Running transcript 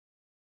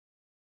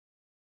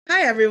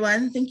Hi,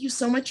 everyone. Thank you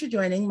so much for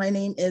joining. My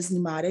name is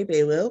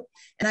Bebe,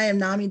 and I am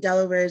NAMI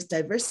Delaware's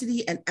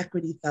Diversity and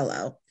Equity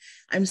Fellow.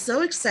 I'm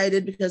so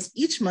excited because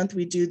each month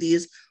we do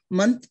these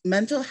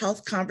mental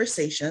health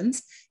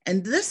conversations,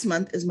 and this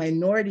month is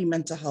Minority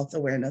Mental Health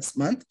Awareness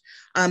Month.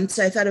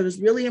 So I thought it was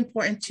really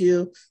important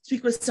to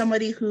speak with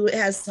somebody who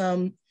has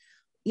some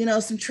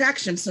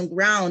traction, some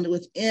ground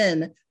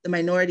within the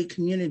minority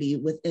community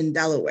within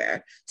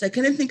Delaware. So I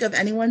couldn't think of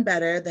anyone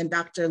better than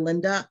Dr.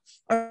 Linda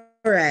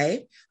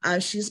Arrey.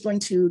 She's going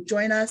to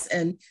join us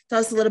and tell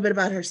us a little bit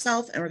about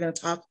herself, and we're going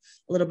to talk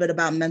a little bit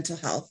about mental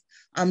health.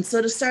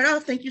 So to start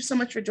off, thank you so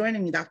much for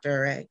joining me, Dr.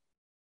 Arrey.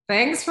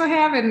 Thanks for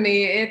having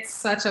me. It's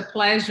such a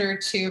pleasure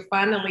to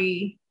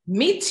finally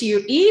meet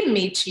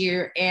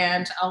you.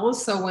 And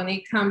also when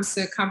it comes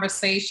to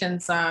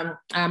conversations on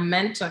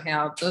mental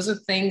health, those are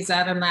things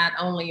that are not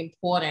only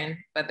important,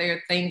 but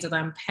they're things that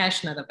I'm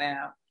passionate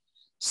about.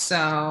 So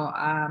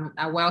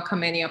I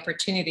welcome any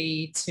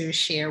opportunity to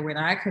share with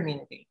our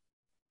community.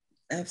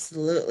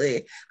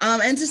 Absolutely.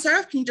 And to start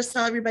off, can you just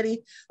tell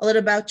everybody a little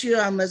about you?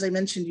 As I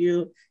mentioned,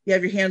 you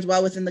have your hands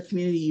well within the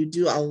community. You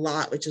do a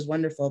lot, which is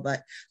wonderful.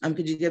 But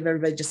could you give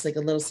everybody just like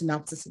a little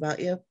synopsis about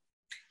you?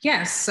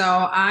 Yes. So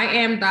I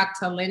am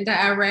Dr. Linda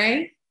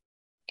Arrey,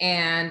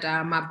 and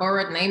my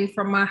borrowed name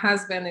from my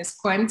husband is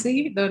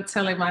Quincy. Don't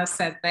tell him I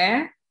said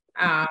that.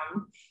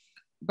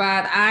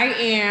 But I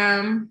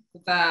am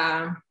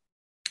the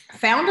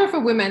founder of a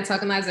women's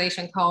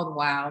organization called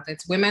WILD.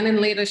 It's Women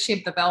in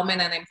Leadership,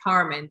 Development, and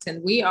Empowerment.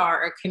 And we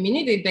are a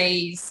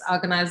community-based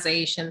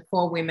organization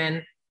for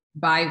women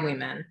by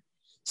women.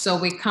 So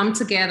we come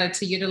together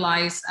to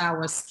utilize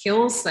our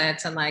skill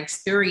sets and our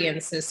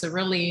experiences to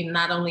really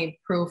not only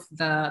improve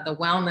the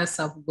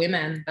wellness of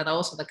women, but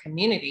also the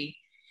community.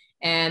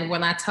 And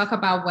when I talk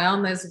about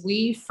wellness,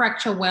 we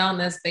fracture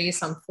wellness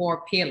based on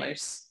 4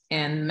 pillars: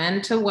 and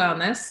mental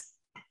wellness,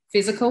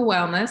 physical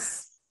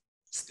wellness,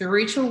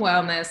 spiritual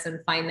wellness, and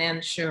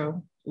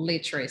financial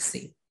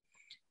literacy.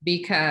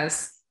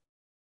 Because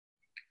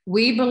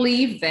we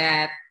believe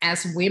that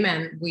as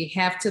women, we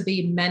have to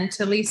be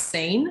mentally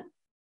sane,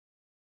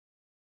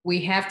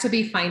 we have to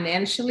be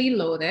financially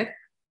loaded,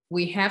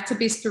 we have to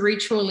be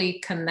spiritually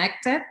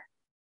connected,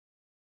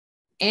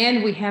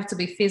 and we have to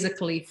be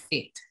physically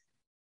fit.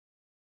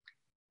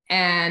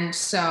 And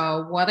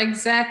so what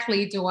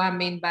exactly do I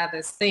mean by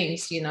these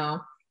things?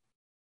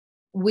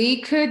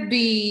 We could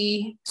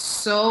be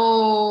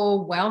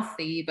so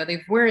wealthy, but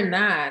if we're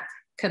not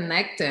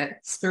connected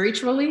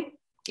spiritually,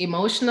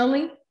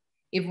 emotionally,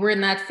 if we're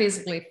not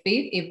physically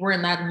fit, if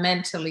we're not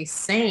mentally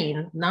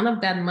sane, none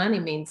of that money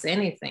means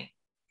anything.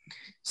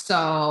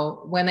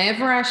 So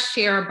whenever I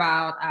share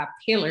about our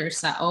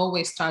pillars, I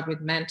always start with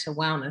mental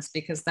wellness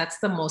because that's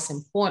the most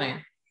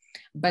important.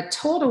 But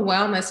total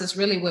wellness is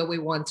really where we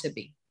want to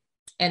be.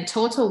 And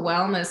total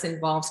wellness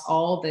involves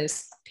all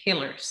these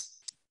pillars.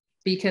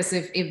 Because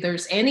if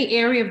there's any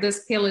area of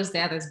this pillars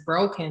that is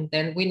broken,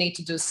 then we need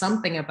to do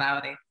something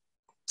about it.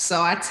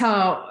 So I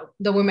tell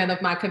the women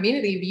of my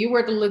community, if you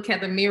were to look at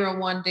the mirror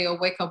one day or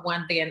wake up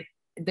one day and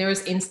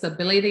there's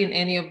instability in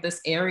any of these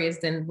areas,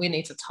 then we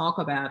need to talk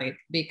about it,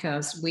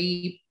 because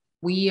we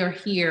are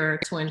here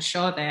to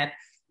ensure that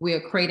we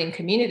are creating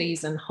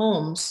communities and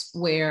homes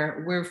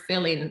where we're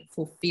feeling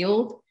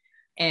fulfilled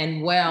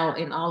and well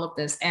in all of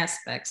these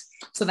aspects.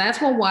 So that's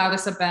what WILD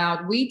is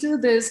about. We do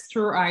this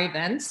through our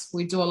events.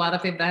 We do a lot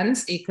of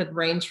events. It could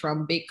range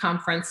from big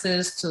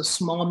conferences to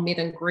small meet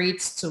and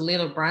greets to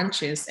little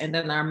brunches, and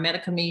then our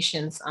medical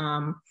missions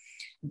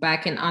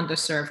back in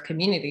underserved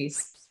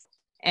communities.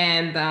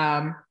 And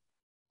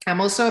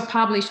I'm also a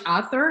published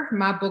author.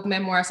 My book,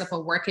 Memoirs of a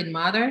Working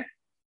Mother.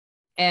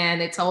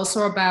 And it's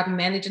also about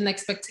managing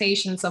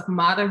expectations of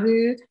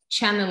motherhood,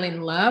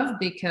 channeling love,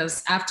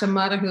 because after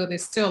motherhood,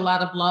 there's still a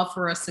lot of love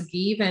for us to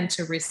give and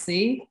to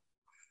receive.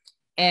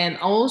 And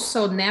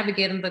also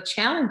navigating the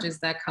challenges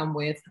that come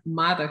with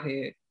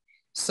motherhood.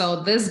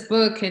 So this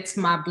book, it's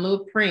my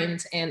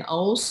blueprint and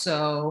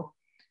also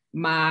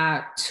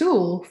my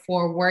tool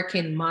for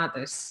working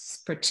mothers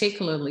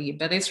particularly,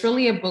 but it's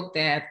really a book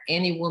that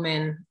any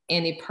woman,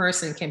 any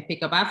person can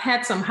pick up. I've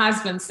had some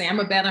husbands say,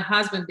 I'm a better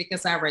husband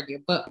because I read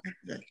your book.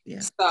 Yeah.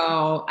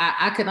 So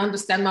I could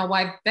understand my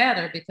wife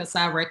better because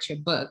I read your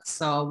book.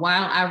 So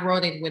while I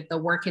wrote it with the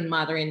working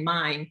mother in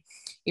mind,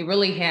 it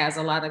really has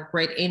a lot of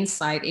great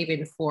insight,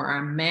 even for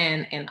our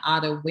men and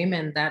other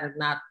women that are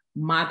not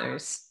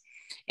mothers.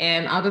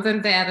 And other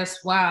than that as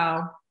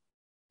well,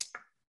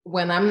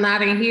 when I'm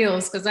not in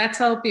heels, because I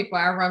tell people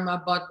I run my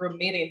boardroom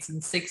meetings in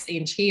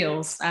 6-inch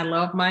heels. I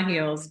love my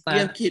heels. But you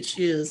have cute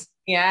shoes.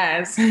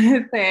 Yes,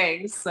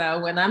 thanks. So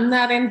when I'm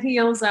not in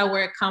heels, I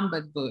wear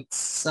combat boots.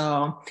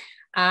 So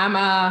I'm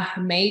a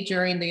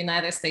major in the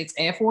United States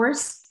Air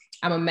Force.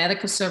 I'm a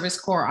medical service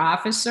corps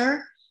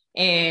officer.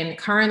 And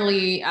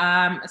currently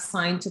I'm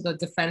assigned to the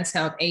Defense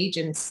Health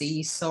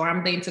Agency. So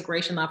I'm the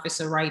integration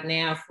officer right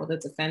now for the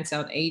Defense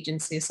Health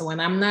Agency. So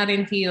when I'm not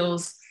in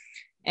heels,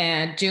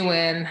 and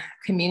doing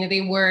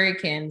community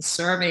work and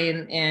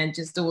serving and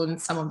just doing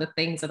some of the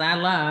things that I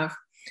love,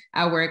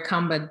 I wear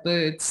combat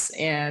boots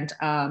and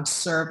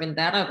serve in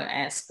that other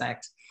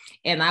aspect.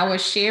 And I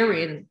was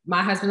sharing,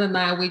 my husband and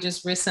I, we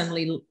just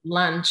recently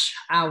launched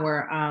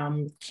our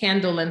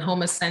Candle and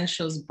Home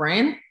Essentials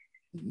brand.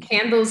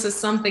 Candles is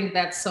something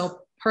that's so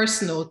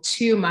personal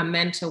to my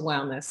mental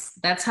wellness.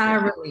 That's how I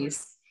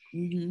release.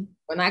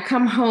 When I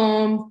come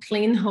home,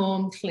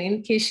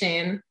 clean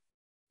kitchen,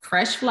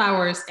 fresh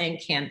flowers and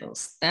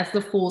candles. That's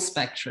the full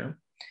spectrum.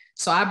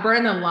 So I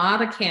burn a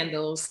lot of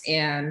candles,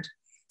 and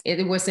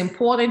it was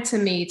important to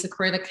me to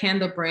create a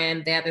candle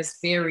brand that is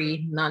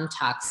very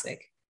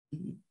non-toxic.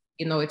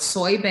 You know, it's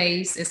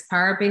soy-based, it's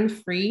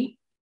paraben-free,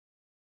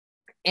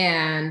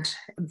 and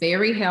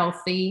very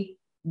healthy,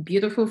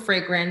 beautiful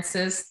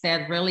fragrances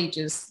that really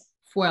just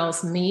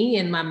fuels me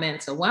and my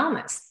mental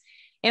wellness.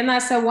 And I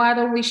said, why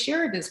don't we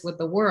share this with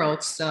the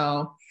world?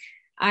 So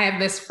I have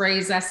this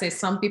phrase, I say,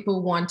 some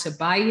people want to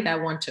buy it, I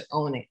want to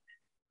own it.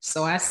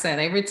 So I said,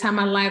 every time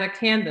I light a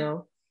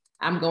candle,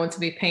 I'm going to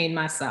be paying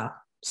myself.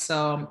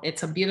 So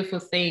it's a beautiful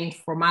thing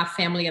for my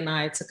family and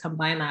I to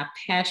combine our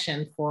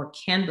passion for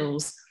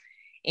candles,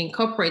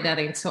 incorporate that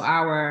into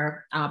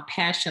our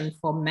passion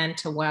for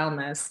mental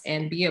wellness,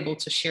 and be able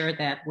to share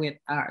that with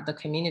the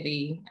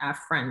community, our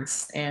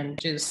friends, and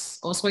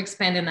just also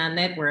expanding our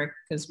network,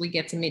 because we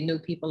get to meet new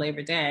people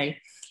every day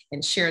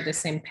and share the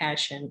same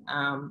passion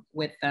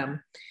with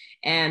them.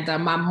 And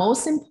my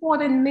most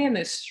important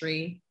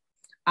ministry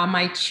are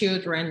my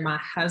children, my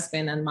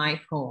husband, and my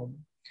home.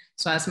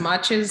 So as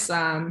much as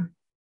I'm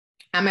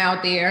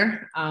out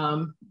there,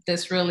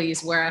 this really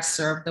is where I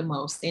serve the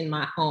most, in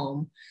my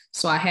home.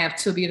 So I have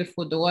two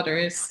beautiful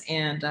daughters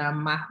and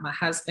my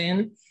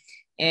husband,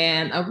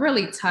 and a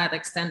really tight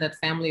extended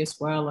family as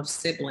well of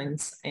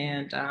siblings,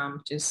 and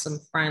just some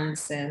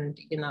friends, and,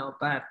 you know,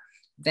 but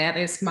that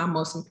is my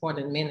most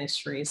important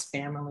ministry, is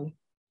family.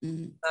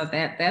 So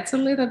that's a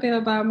little bit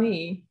about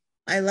me.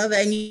 I love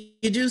it. And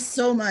you do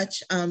so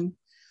much,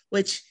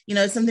 which, you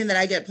know, is something that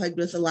I get plagued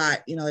with a lot,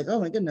 you know, like, oh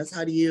my goodness,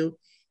 how do you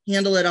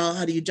handle it all?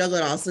 How do you juggle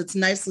it all? So it's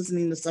nice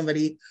listening to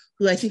somebody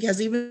who I think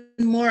has even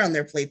more on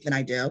their plate than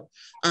I do,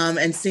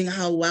 and seeing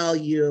how well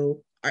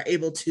you are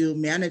able to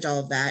manage all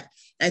of that.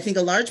 And I think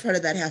a large part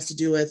of that has to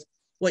do with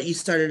what you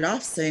started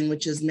off saying,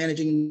 which is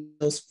managing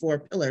those four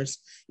pillars,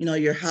 you know,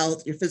 your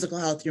health, your physical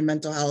health, your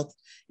mental health,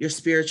 your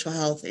spiritual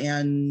health,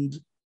 and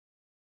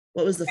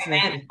what was the fourth?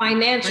 And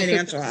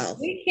financial health.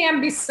 We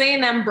can't be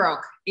saying I'm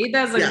broke. It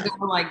doesn't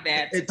go like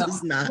that. It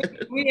does not.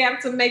 We have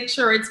to make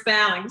sure it's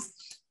balanced.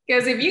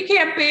 Because if you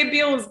can't pay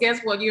bills,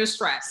 guess what? You're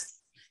stressed.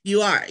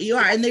 You are.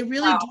 And they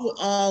really do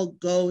all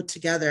go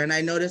together. And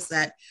I noticed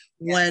that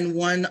when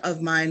one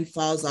of mine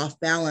falls off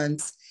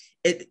balance,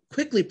 it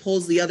quickly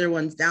pulls the other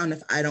ones down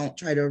if I don't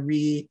try to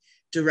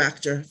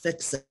redirect or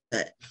fix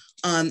it.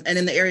 And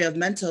in the area of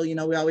mental, you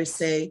know, we always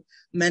say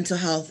mental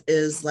health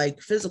is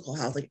like physical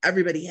health, like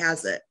everybody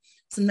has it.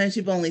 Sometimes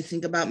people only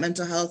think about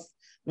mental health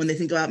when they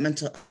think about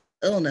mental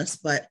illness,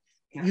 but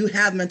you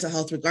have mental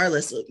health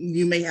regardless.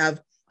 You may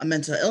have a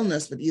mental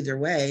illness, but either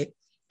way,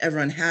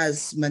 everyone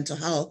has mental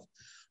health.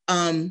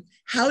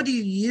 How do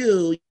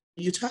you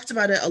talked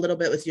about it a little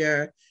bit with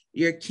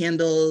your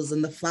candles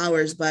and the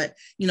flowers, but,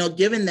 you know,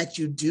 given that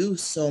you do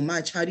so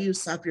much, how do you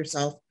stop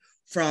yourself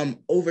from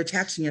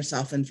overtaxing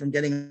yourself and from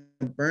getting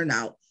a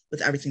burnout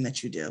with everything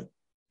that you do?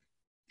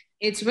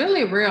 It's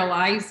really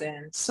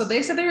realizing. So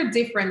they say there are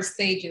different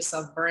stages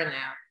of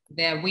burnout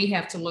that we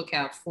have to look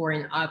out for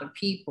in other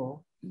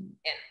people. And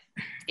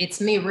it's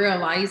me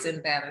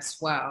realizing that as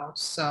well.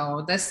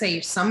 So let's say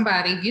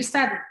if you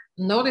start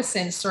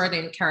noticing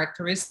certain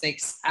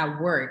characteristics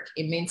at work,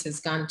 it means it's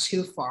gone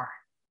too far.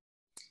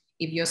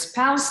 If your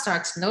spouse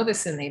starts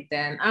noticing it,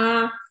 then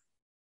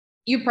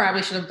you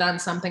probably should have done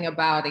something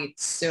about it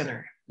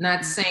sooner.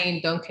 Not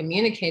saying don't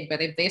communicate,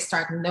 but if they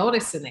start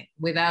noticing it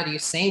without you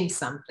saying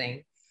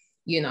something,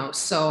 you know,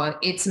 so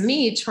it's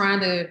me trying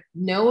to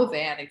know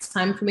that it's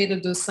time for me to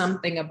do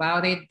something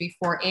about it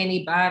before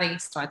anybody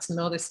starts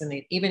noticing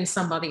it, even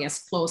somebody as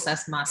close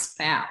as my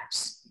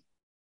spouse.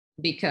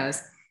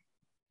 Because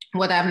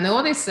what I've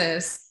noticed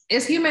is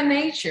it's human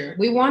nature.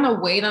 We want to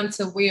wait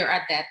until we are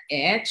at that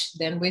edge.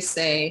 Then we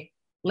say,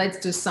 let's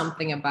do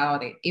something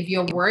about it. If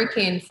you're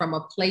working from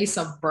a place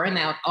of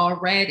burnout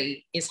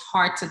already, it's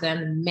hard to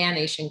then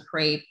manage and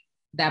create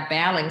that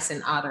balance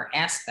in other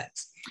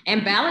aspects.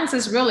 And balance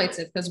is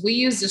relative, because we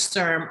use this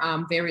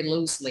term very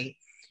loosely.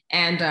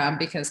 And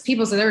because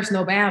people say there's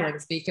no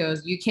balance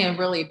because you can't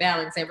really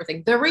balance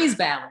everything. There is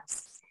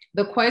balance.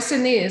 The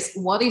question is,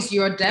 what is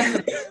your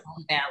definition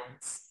of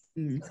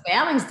balance?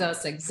 Balance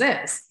does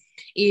exist.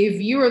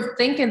 If you're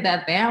thinking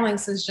that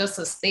balance is just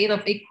a state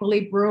of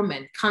equilibrium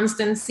and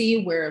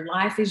constancy where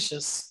life is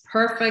just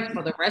perfect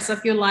for the rest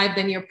of your life,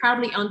 then you're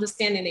probably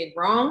understanding it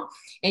wrong.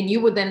 And you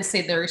would then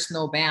say there is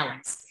no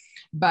balance.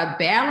 But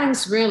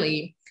balance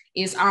really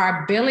is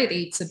our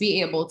ability to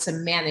be able to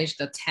manage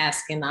the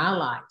task in our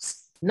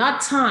lives,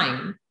 not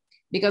time.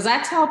 Because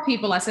I tell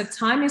people, I said,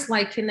 time is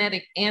like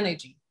kinetic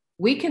energy.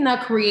 We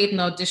cannot create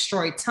nor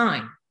destroy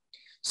time.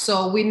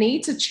 So we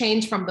need to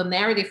change from the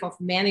narrative of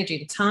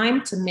managing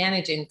time to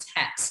managing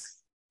tasks.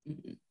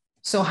 Mhm.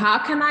 So how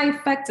can I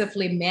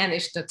effectively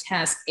manage the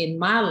task in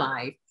my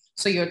life?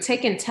 So you're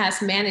taking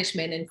task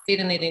management and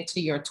fitting it into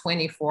your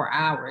 24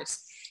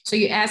 hours. So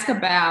you ask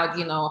about,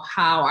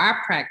 how I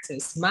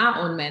practice my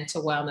own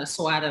mental wellness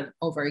so I don't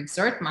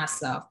overexert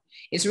myself.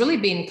 It's really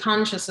being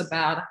conscious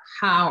about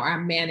how I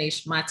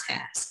manage my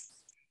tasks.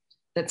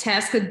 The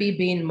task could be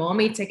being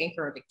mommy, taking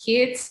care of the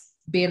kids,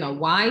 being a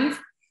wife,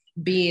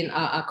 being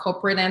a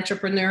corporate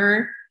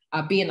entrepreneur,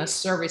 being a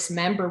service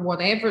member,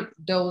 whatever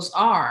those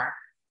are.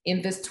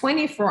 In this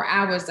 24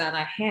 hours that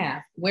I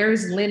have, where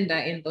is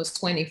Linda in those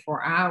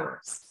 24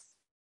 hours?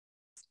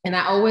 And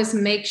I always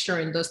make sure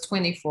in those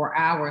 24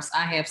 hours,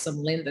 I have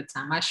some Linda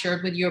time. I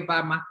shared with you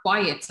about my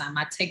quiet time.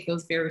 I take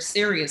those very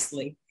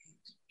seriously.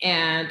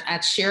 And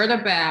I shared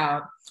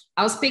about,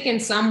 I was speaking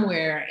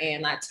somewhere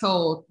and I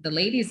told the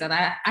ladies that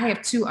I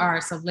have 2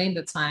 hours of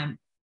Linda time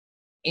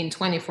in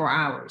 24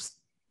 hours.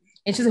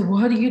 And she said,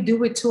 what do you do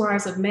with 2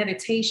 hours of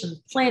meditation?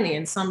 Plenty,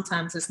 and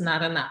sometimes it's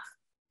not enough.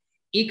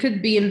 It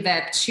could be in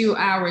that 2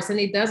 hours, and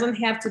it doesn't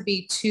have to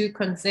be 2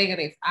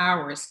 consecutive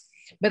hours,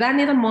 but I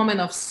need a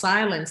moment of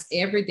silence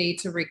every day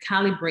to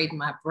recalibrate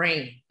my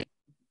brain.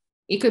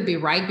 It could be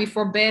right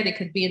before bed, it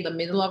could be in the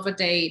middle of a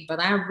day, but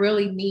I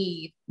really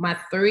need my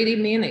 30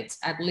 minutes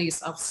at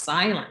least of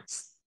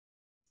silence.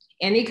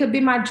 And it could be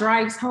my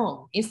drives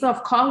home. Instead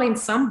of calling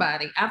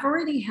somebody, I've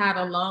already had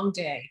a long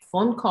day,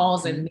 phone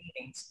calls and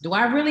meetings. Do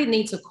I really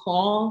need to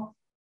call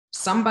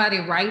somebody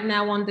right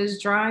now on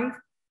this drive?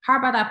 How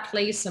about I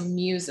play some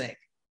music?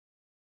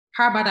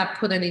 How about I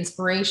put an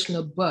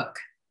inspirational book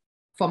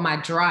for my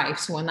drive?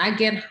 So when I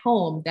get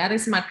home, that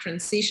is my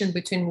transition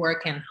between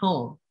work and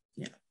home.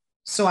 Yeah.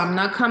 So I'm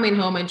not coming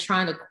home and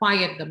trying to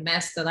quiet the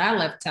mess that I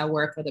left at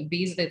work or the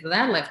business that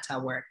I left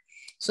at work.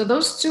 So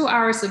those 2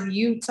 hours of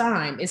you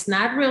time, it's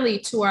not really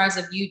 2 hours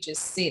of you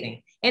just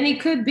sitting. And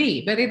it could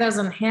be, but it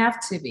doesn't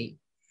have to be.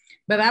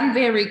 But I'm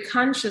very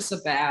conscious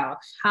about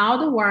how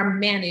do I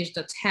manage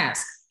the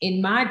task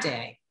in my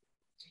day.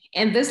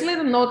 And these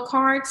little note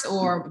cards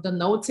or the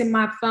notes in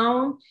my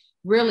phone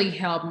really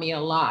help me a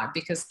lot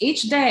because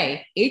each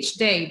day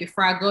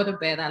before I go to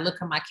bed, I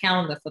look at my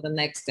calendar for the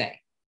next day.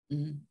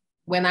 Mm-hmm.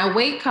 When I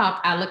wake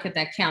up, I look at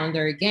that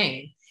calendar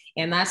again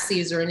and I see,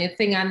 is there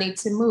anything I need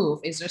to move?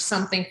 Is there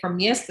something from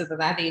yesterday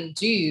that I didn't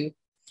do?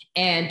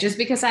 And just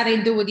because I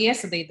didn't do it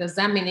yesterday, does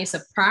that mean it's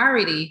a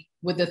priority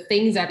with the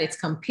things that it's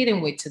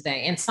competing with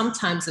today? And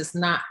sometimes it's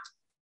not.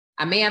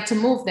 I may have to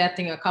move that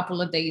thing a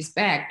couple of days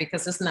back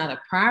because it's not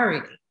a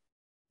priority.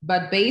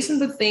 But based on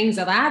the things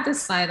that I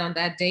decide on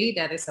that day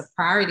that is a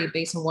priority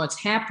based on what's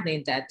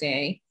happening that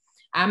day,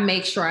 I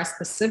make sure I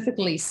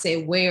specifically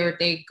say where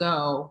they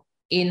go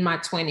in my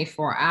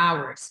 24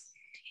 hours.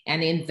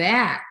 And in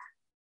that,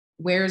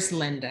 where's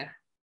Linda?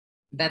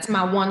 That's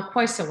my one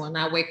question when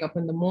I wake up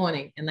in the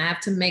morning, and I have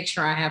to make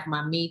sure I have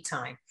my me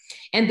time.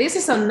 And this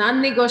is a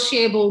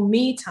non-negotiable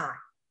me time.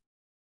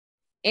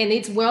 And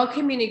it's well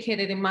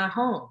communicated in my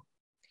home.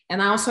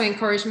 And I also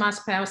encourage my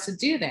spouse to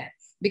do that.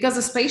 Because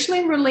especially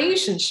in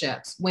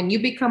relationships, when you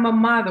become a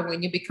mother,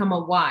 when you become a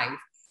wife,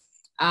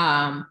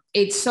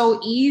 it's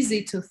so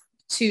easy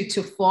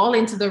to fall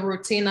into the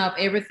routine of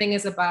everything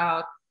is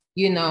about,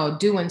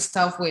 doing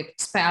stuff with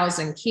spouse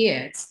and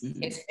kids.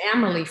 Mm-hmm.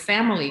 It's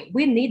family.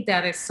 We need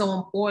that. It's so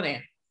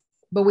important.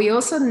 But we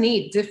also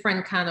need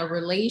different kind of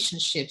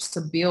relationships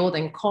to build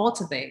and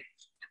cultivate.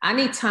 I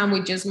need time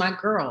with just my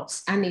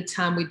girls. I need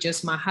time with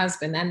just my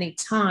husband. I need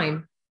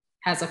time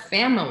as a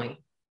family.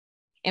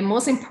 And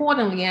most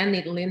importantly, I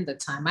need Linda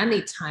time. I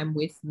need time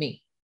with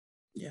me.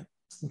 Yeah.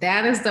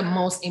 That is the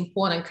most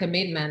important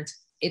commitment.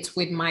 It's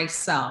with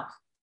myself.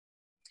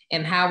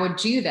 And how I would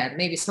do that?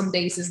 Maybe some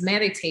days is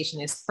meditation,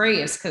 is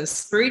prayers, because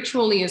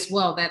spiritually as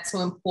well, that's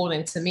so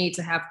important to me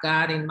to have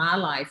God in my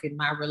life, in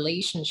my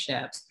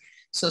relationships.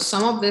 So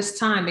some of this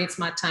time, it's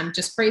my time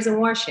just praise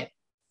and worship.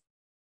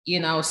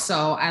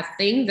 So I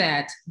think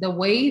that the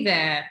way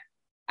that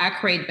I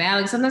create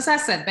balance, and as I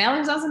said,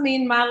 balance doesn't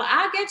mean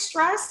I get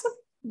stressed.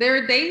 There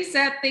are days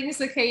that things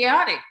are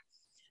chaotic,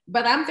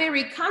 but I'm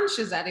very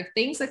conscious that if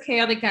things are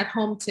chaotic at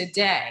home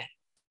today,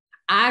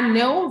 I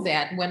know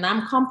that when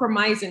I'm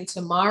compromising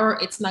tomorrow,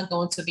 it's not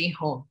going to be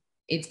home.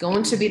 It's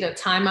going to be the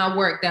time I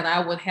work that I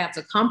would have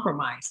to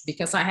compromise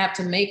because I have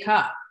to make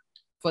up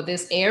for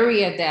this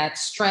area that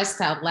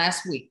stressed out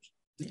last week.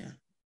 Yeah.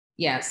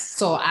 Yes.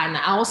 So and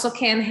I also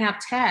can't have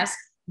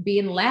tasks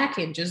being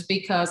lacking just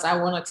because I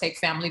want to take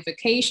family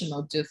vacation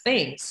or do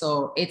things.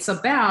 So it's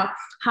about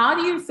how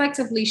do you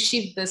effectively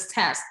shift this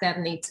task that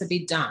need to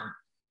be done?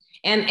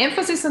 And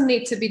emphasis on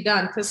need to be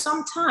done, because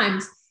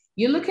sometimes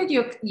you look at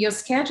your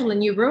schedule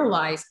and you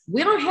realize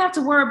we don't have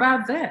to worry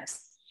about this.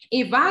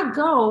 If I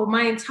go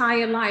my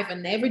entire life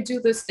and never do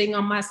this thing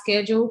on my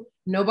schedule,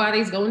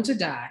 nobody's going to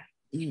die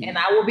and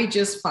I will be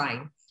just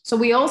fine. So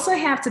we also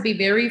have to be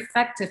very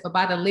effective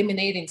about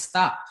eliminating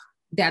stuff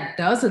that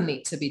doesn't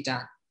need to be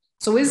done.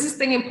 So is this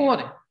thing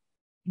important?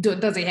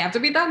 Does it have to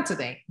be done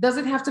today? Does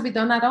it have to be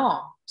done at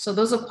all? So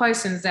those are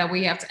questions that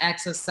we have to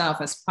ask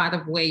ourselves as part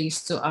of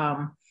ways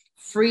to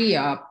free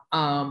up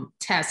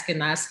tasks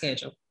in our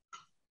schedule.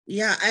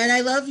 Yeah, and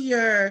I love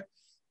the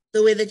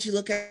way that you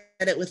look at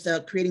it with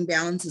creating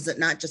balance, is it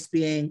not just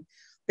being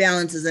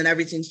balances and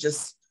everything's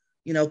just,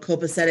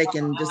 copacetic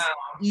and just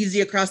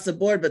easy across the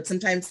board, but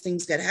sometimes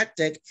things get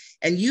hectic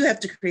and you have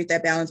to create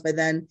that balance by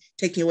then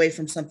taking away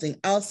from something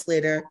else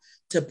later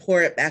to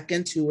pour it back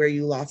into where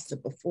you lost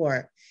it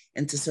before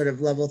and to sort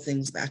of level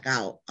things back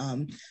out.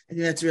 I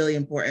think that's really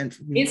important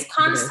for me.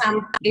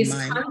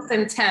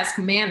 Constant task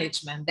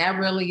management. That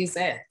really is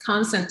it.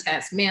 Constant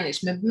task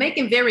management,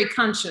 making very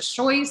conscious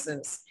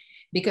choices,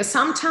 because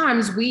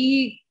sometimes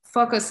we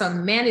focus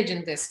on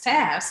managing this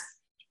task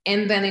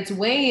and then it's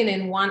weighing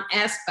in one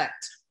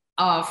aspect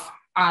of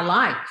our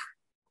life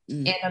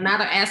and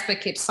another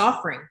aspect keeps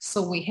suffering.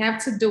 So we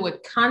have to do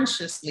it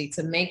consciously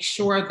to make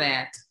sure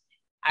that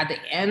at the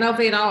end of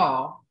it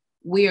all,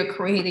 we are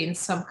creating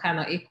some kind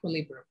of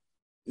equilibrium.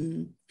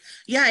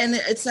 Yeah, and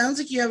it sounds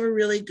like you have a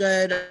really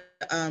good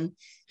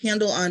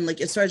handle on,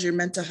 like, as far as your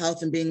mental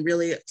health and being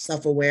really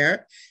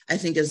self-aware, I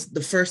think is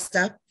the first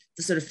step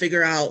to sort of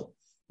figure out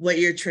what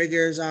your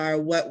triggers are,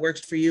 what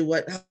works for you,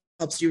 what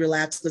helps you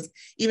relax. Because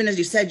even as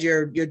you said,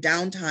 your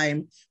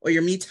downtime or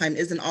your me time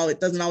it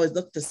doesn't always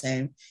look the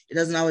same. It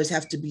doesn't always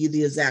have to be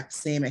the exact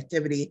same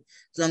activity,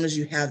 as long as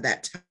you have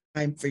that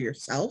time for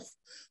yourself.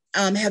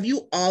 Have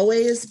you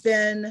always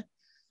been,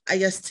 I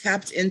guess,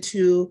 tapped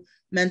into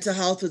mental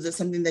health? Was it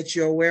something that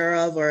you're aware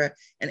of or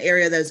an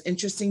area that's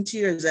interesting to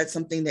you? Or is that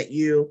something that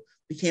you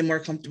became more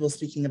comfortable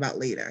speaking about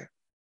later?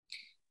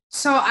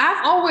 So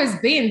I've always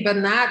been, but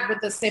not with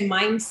the same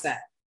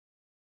mindset.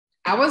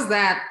 I was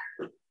that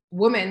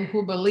woman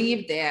who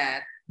believed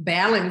that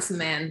balance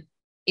meant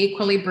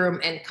equilibrium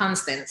and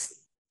constancy.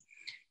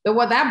 But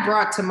what that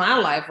brought to my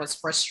life was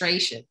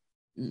frustration.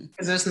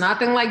 Because there's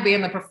nothing like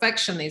being a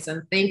perfectionist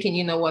and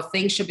thinking,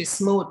 things should be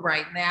smooth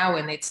right now,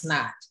 and it's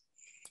not.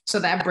 So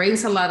that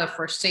brings a lot of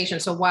frustration.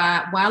 So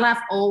while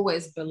I've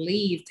always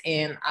believed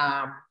in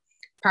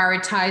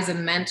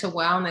prioritizing mental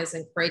wellness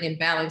and creating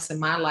balance in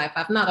my life,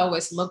 I've not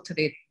always looked at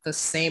it the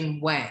same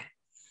way.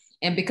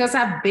 And because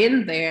I've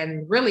been there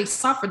and really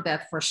suffered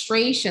that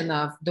frustration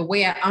of the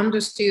way I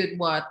understood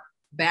what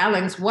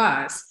balance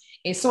was,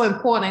 it's so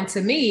important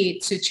to me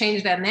to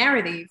change that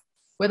narrative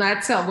when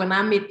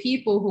I meet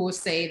people who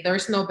say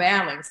there's no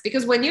balance.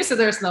 Because when you say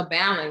there's no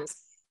balance,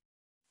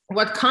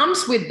 what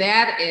comes with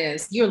that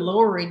is you're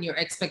lowering your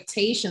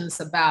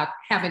expectations about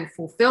having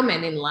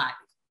fulfillment in life.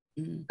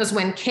 Because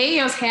when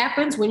chaos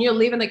happens, when you're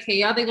living a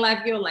chaotic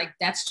life, you're like,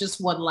 that's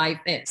just what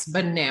life is.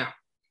 But no,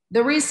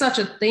 there is such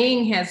a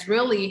thing as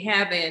really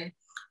having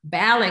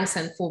balance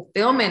and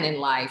fulfillment in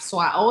life. So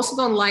I also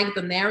don't like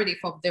the narrative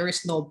of there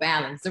is no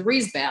balance. There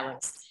is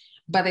balance,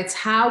 but it's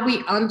how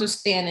we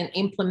understand and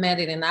implement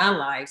it in our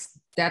lives.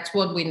 That's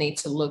what we need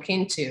to look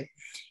into.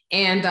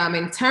 And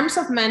in terms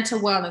of mental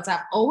wellness,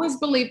 I've always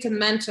believed in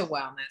mental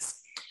wellness.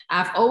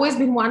 I've always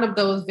been one of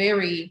those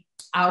very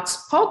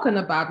outspoken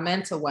about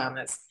mental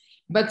wellness.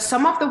 But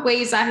some of the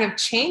ways I have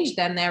changed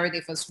that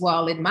narrative as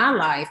well in my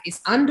life is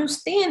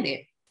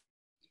understanding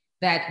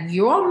that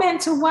your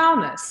mental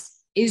wellness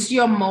is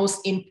your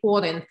most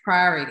important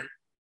priority.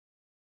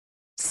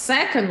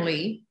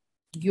 Secondly,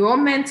 your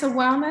mental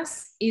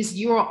wellness is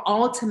your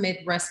ultimate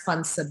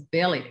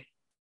responsibility.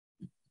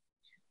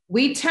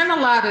 We tend a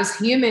lot as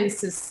humans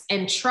to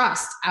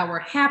entrust our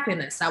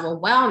happiness, our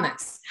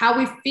wellness, how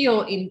we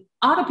feel in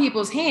other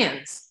people's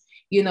hands.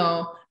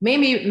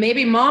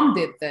 Maybe mom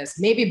did this,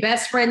 maybe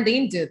best friend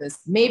didn't do this,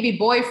 maybe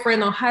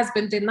boyfriend or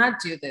husband did not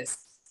do this.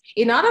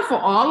 In order for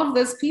all of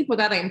those people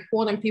that are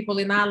important people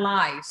in our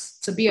lives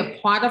to be a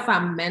part of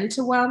our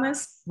mental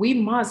wellness, we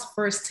must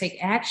first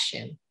take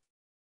action.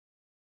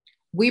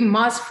 We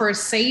must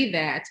first say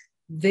that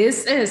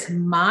this is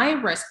my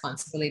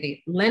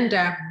responsibility.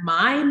 Linda,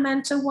 my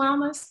mental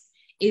wellness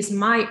is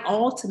my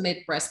ultimate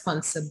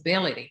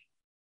responsibility.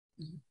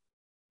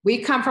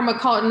 We come from a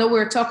culture,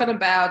 we're talking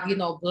about,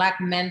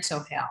 Black mental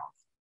health.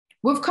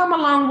 We've come a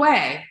long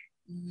way.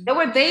 There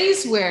were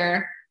days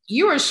where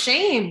you were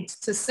ashamed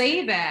to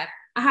say that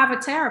I have a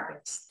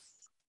therapist.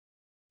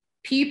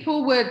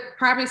 People would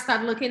probably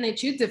start looking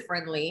at you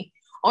differently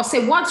or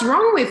say, what's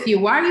wrong with you?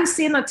 Why are you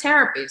seeing a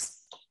therapist?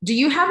 Do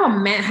you have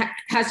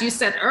as you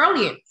said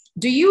earlier,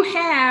 do you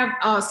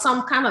have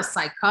some kind of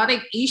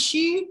psychotic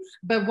issue?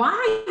 But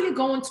why are you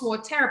going to a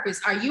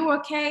therapist? Are you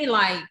okay?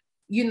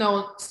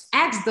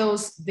 Ask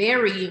those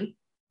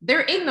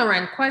they're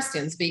ignorant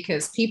questions,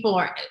 because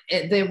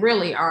they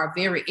really are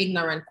very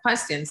ignorant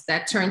questions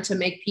that turn to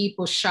make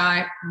people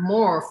shy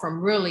more from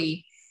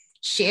really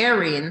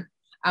sharing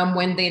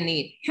when they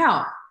need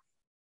help.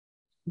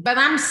 But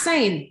I'm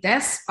saying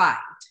despite,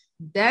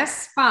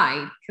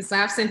 because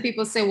I've seen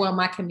people say, well,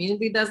 my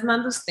community doesn't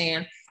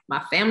understand,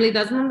 my family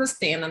doesn't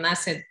understand. And I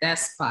said,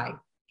 despite,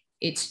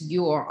 it's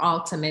your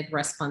ultimate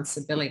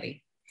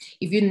responsibility.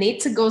 If you need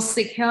to go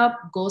seek help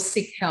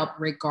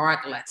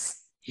regardless.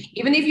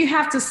 Even if you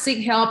have to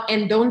seek help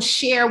and don't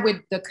share with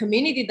the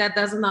community that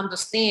doesn't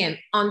understand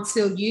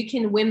until you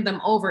can win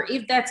them over,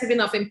 if that's even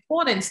of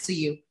importance to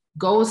you,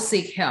 go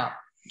seek help.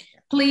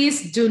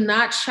 Please do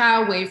not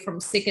shy away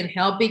from seeking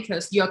help,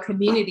 because your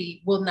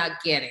community will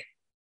not get it.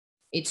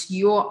 It's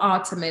your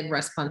ultimate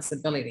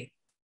responsibility.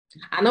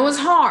 I know it's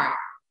hard.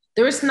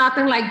 There is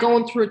nothing like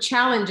going through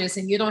challenges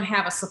and you don't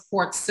have a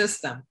support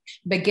system.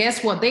 But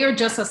guess what? They are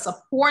just a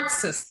support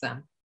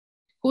system.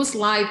 Whose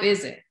life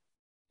is it?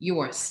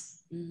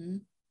 Yours. Mm-hmm.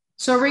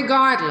 So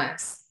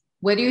regardless,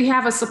 whether you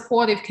have a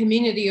supportive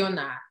community or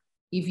not,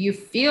 if you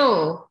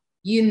feel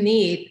you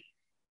need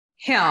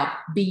help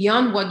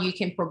beyond what you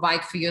can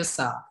provide for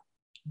yourself,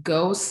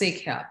 go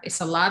seek help. It's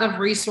a lot of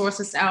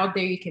resources out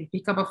there. You can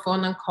pick up a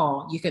phone and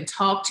call. You can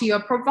talk to your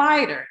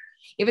provider.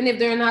 Even if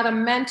they're not a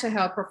mental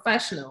health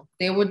professional,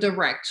 they will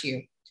direct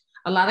you.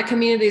 A lot of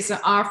communities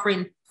are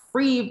offering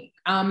free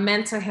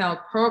mental health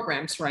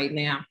programs right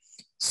now.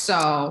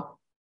 So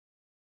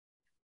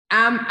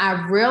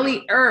I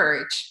really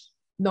urge,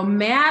 no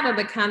matter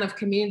the kind of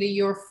community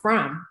you're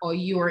from or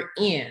you're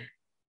in,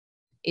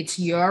 it's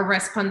your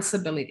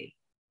responsibility.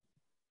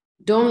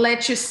 Don't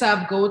let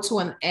yourself go to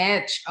an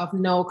edge of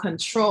no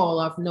control,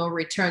 of no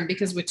return,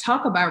 because we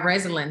talk about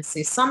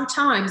resiliency.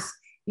 Sometimes,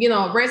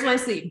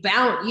 resiliency,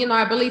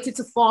 ability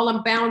to fall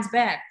and bounce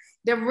back.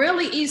 There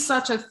really is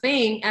such a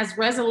thing as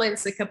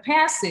resiliency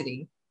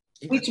capacity,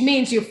 which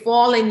means you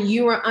fall and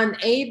you are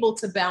unable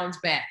to bounce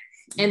back.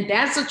 And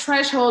that's a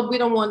threshold we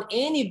don't want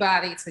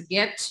anybody to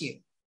get to.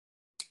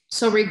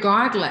 So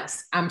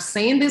regardless, I'm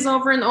saying this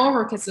over and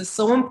over because it's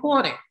so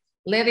important.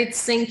 Let it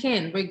sink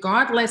in,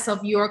 regardless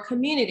of your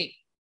community.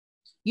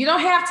 You don't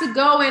have to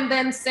go and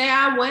then say,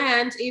 I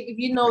went, if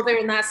you know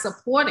they're not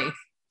supportive.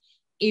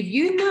 If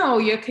you know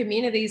your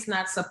community is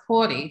not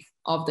supportive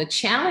of the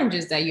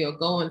challenges that you're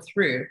going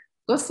through,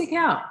 go seek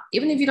help.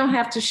 Even if you don't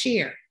have to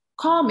share,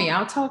 call me.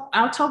 I'll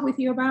talk with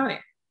you about it.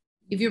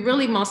 If you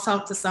really must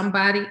talk to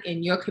somebody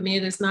and your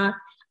community is not,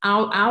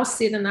 I'll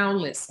sit and I'll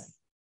listen.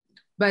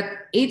 But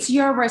it's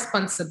your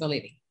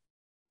responsibility.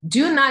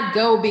 Do not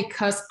go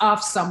because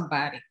of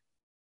somebody.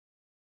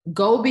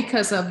 Go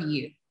because of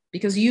you,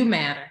 because you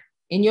matter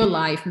and your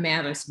life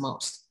matters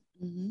most.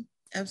 Mm-hmm.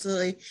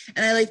 Absolutely.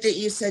 And I like that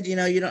you said, you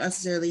don't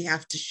necessarily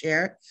have to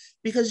share,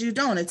 because you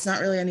don't. It's not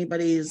really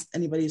anybody's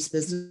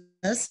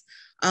business.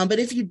 But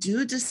if you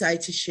do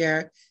decide to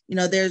share,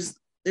 there's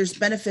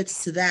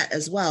benefits to that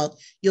as well.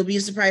 You'll be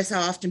surprised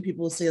how often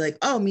people will say like,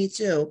 oh, me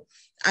too.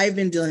 I've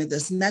been dealing with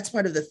this. And that's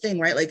part of the thing,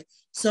 right? Like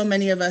so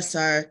many of us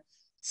are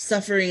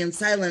suffering in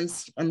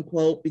silence,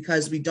 unquote,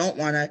 because we don't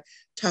want to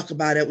talk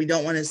about it. We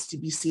don't want us to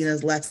be seen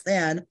as less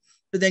than.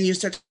 But then you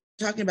start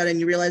talking about it and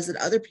you realize that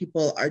other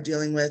people are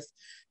dealing with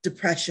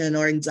depression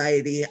or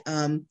anxiety.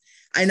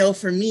 I know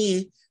for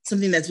me,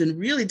 something that's been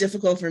really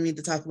difficult for me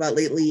to talk about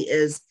lately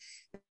is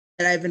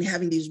that I've been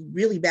having these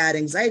really bad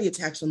anxiety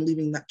attacks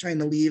when trying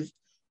to leave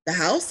the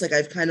house. Like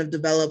I've kind of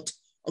developed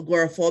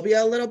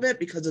agoraphobia a little bit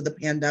because of the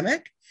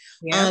pandemic.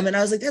 Yeah. And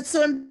I was like, that's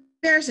so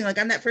embarrassing. Like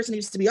I'm that person who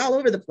used to be all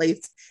over the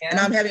place, and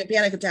now I'm having a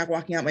panic attack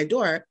walking out my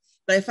door.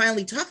 But I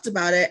finally talked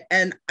about it,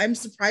 and I'm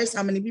surprised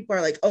how many people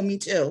are like, oh, me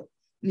too.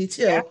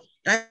 Yeah.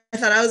 And I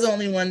thought I was the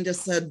only one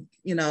just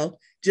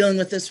dealing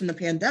with this from the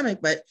pandemic,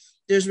 but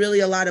there's really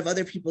a lot of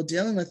other people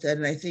dealing with it.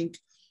 And I think,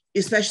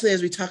 especially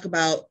as we talk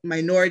about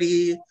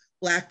minority,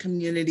 Black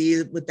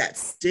community with that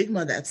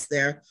stigma that's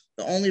there,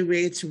 the only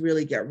way to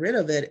really get rid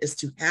of it is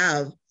to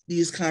have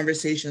these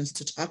conversations,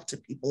 to talk to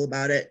people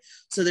about it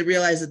so they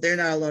realize that they're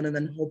not alone, and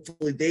then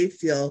hopefully they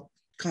feel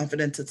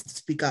confident to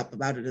speak up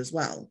about it as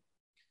well.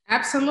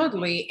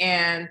 Absolutely.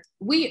 And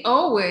we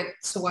owe it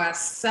to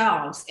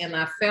ourselves and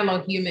our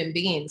fellow human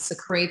beings to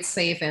create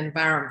safe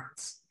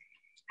environments.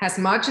 As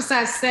much as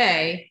I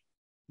say,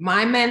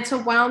 my mental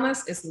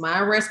wellness is my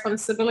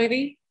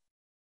responsibility,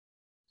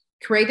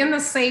 creating a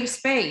safe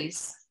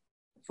space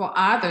for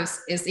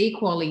others is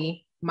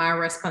equally my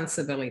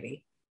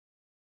responsibility.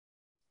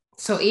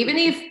 So even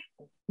if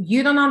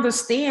you don't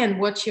understand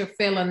what your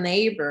fellow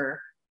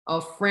neighbor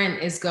or friend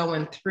is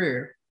going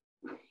through,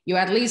 you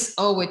at least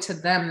owe it to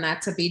them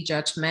not to be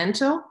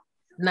judgmental,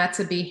 not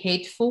to be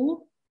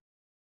hateful,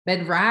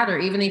 but rather,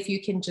 even if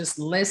you can just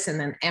listen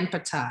and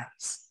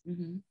empathize.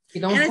 Mm-hmm.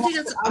 You don't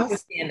have to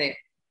understand it.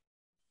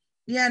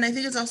 Yeah, and I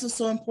think it's also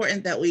so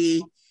important that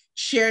we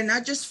share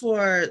not just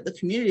for the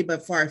community,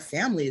 but for our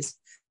families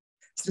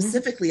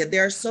specifically. Mm-hmm.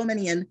 There are so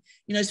many, and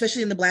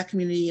especially in the Black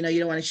community, you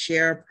don't want to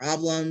share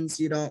problems,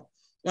 you don't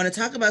want to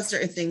talk about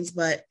certain things,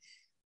 but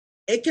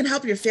it can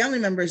help your family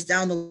members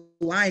down the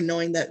line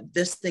knowing that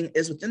this thing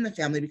is within the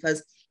family,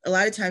 because a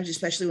lot of times,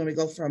 especially when we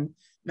go from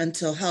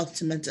mental health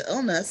to mental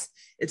illness,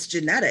 it's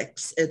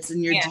genetics, it's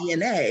in your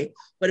DNA.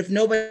 But if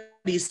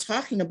nobody's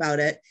talking about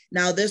it,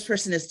 now this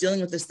person is dealing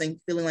with this thing,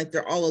 feeling like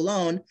they're all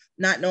alone,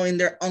 not knowing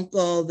their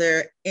uncle,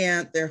 their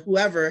aunt, their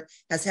whoever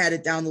has had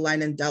it down the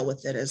line and dealt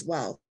with it as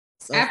well.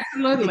 So,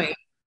 absolutely.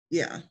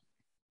 Yeah.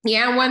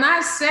 When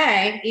I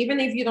say, even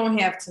if you don't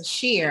have to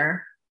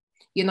share,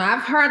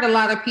 I've heard a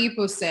lot of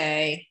people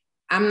say,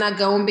 I'm not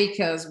going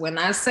because when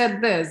I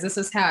said this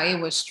is how it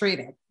was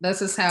treated.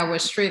 This is how it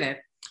was treated.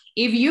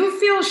 If you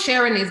feel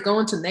sharing is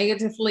going to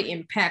negatively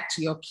impact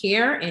your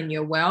care and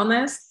your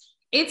wellness,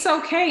 it's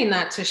okay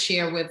not to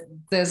share with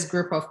this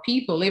group of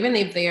people, even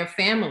if they are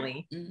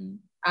family.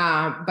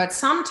 Mm-hmm. But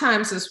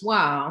sometimes as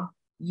well,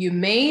 you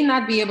may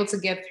not be able to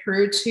get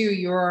through to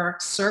your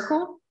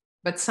circle,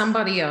 but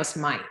somebody else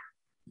might.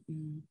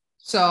 Mm-hmm.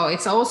 So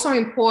it's also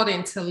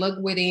important to look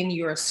within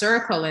your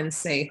circle and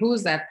say,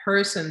 who's that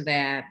person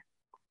that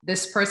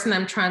this person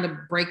I'm trying to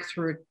break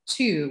through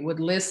to would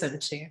listen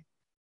to?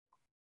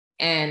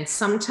 And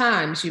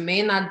sometimes you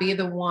may not be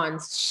the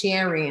ones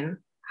sharing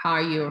how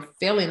you're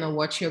feeling or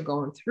what you're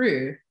going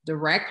through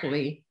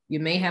directly. You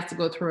may have to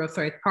go through a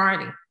third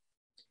party.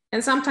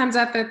 And sometimes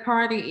that third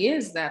party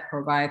is that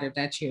provider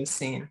that you're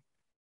seeing.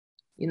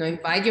 You know,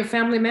 invite your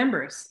family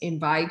members,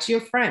 invite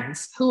your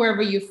friends,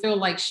 whoever you feel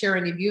like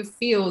sharing. If you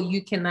feel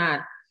you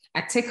cannot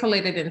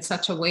articulate it in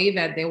such a way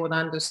that they would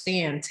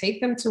understand, take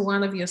them to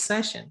one of your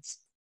sessions.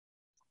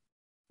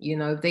 You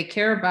know, if they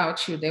care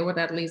about you, they would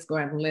at least go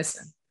and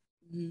listen.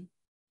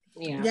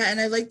 Mm-hmm. Yeah.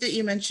 And I like that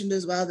you mentioned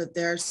as well that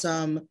there are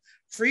some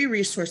free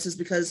resources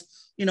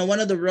because, you know, one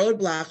of the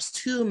roadblocks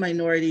to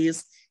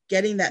minorities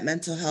getting that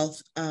mental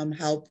health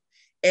help,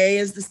 A,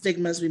 is the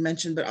stigma, as we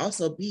mentioned, but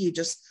also B,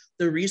 just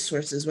the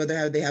resources,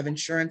 whether they have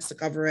insurance to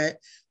cover it,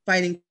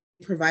 finding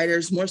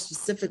providers, more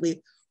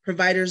specifically,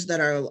 providers that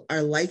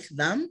are like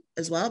them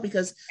as well,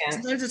 because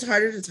sometimes it's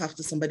harder to talk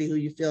to somebody who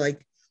you feel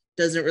like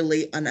doesn't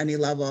relate on any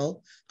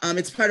level.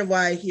 It's part of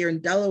why here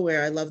in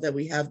Delaware, I love that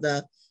we have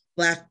the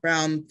Black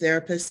Brown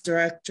Therapist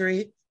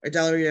Directory or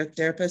Delaware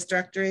Therapist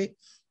Directory,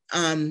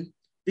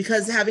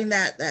 because having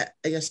that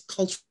I guess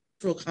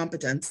cultural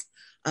competence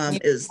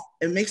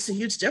it makes a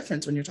huge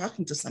difference when you're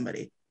talking to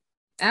somebody.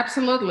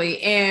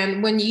 Absolutely.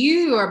 And when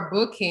you are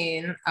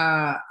booking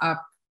a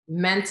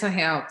mental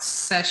health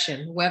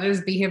session, whether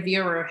it's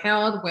behavioral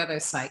health, whether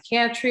it's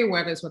psychiatry,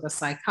 whether it's with a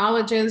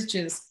psychologist,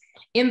 just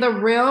in the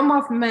realm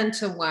of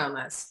mental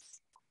wellness,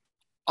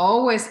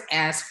 always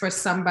ask for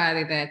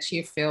somebody that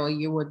you feel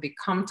you would be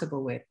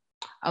comfortable with.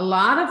 A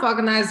lot of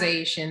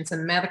organizations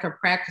and medical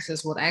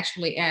practices would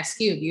actually ask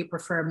you, do you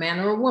prefer a man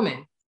or a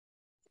woman?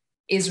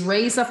 Is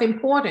race of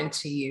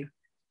importance to you?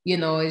 You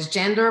know, is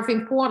gender of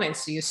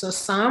importance to you? So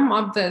some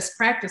of these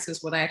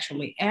practices would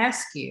actually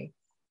ask you.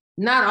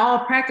 Not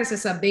all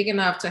practices are big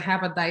enough to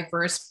have a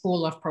diverse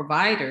pool of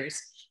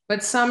providers,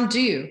 but some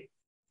do.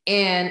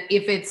 And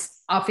if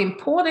it's of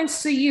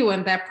importance to you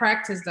and that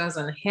practice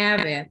doesn't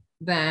have it,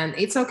 then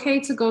it's okay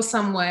to go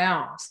somewhere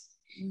else.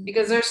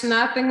 Because there's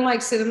nothing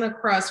like sitting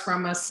across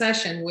from a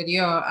session with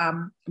your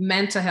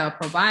mental health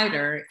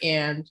provider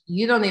and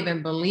you don't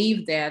even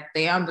believe that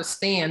they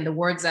understand the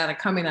words that are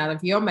coming out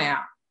of your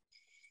mouth.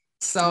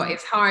 So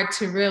it's hard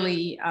to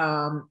really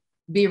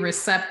be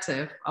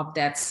receptive of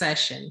that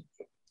session.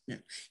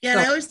 Yeah, and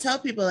I always tell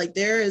people, like,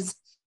 there is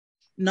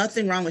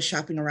nothing wrong with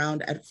shopping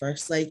around at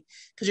first, like,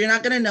 because you're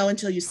not going to know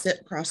until you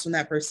sit across from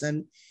that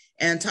person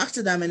and talk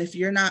to them. And if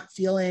you're not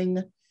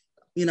feeling,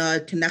 you know, a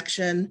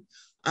connection,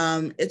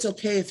 it's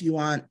okay if you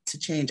want to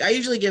change. I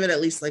usually give it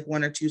at least like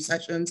 1 or 2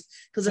 sessions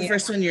because the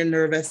first one you're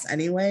nervous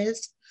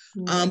anyways.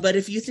 But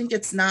if you think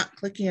it's not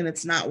clicking and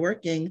it's not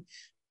working,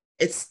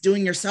 it's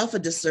doing yourself a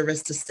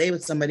disservice to stay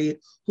with somebody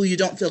who you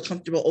don't feel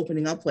comfortable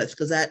opening up with,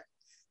 because that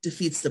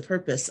defeats the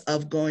purpose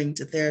of going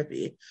to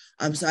therapy.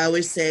 So I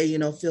always say, you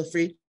know, feel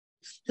free,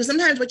 because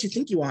sometimes what you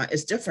think you want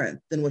is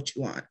different than what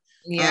you want.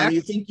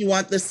 You think you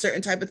want this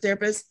certain type of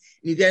therapist,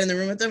 and you get in the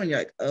room with them and you're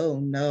like, oh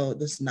no,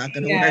 this is not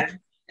going to work.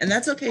 And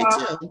that's okay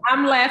too.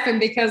 I'm laughing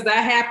because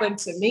that happened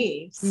to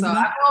me. So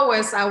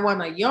I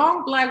want a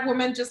young Black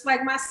woman just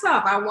like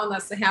myself. I want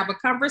us to have a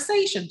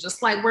conversation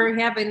just like we're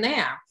having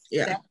now.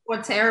 Yeah. That's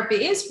what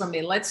therapy is for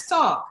me. Let's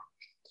talk.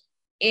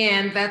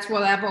 And that's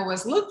what I've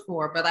always looked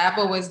for. But I've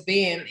always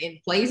been in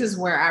places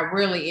where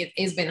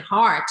it's been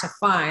hard to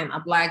find a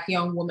Black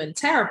young woman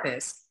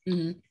therapist.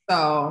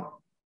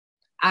 So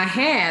I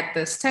had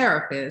this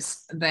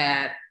therapist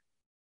that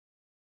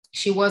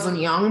she was a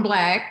young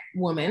Black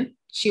woman.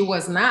 She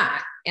was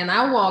not. And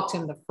I walked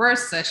in the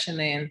first session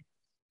and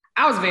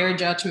I was very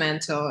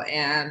judgmental.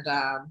 And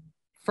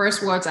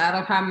first words out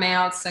of her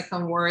mouth,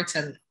 second words.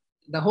 And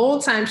the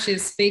whole time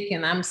she's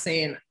speaking, I'm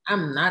saying,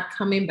 I'm not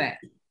coming back.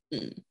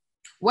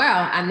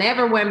 Well, I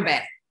never went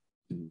back.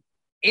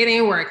 It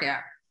didn't work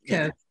out.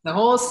 Because the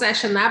whole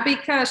session, not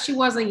because she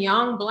wasn't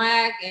young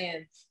Black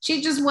and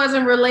she just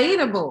wasn't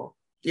relatable.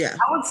 Yeah.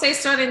 I would say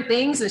certain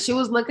things and she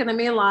was looking at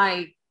me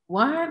like,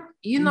 what?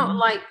 You know,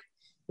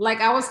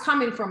 like I was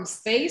coming from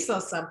space or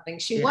something.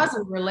 She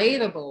wasn't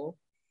relatable.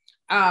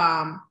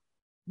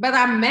 But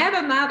I met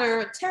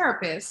another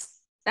therapist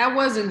that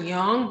wasn't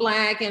young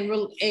Black and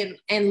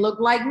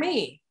looked like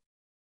me.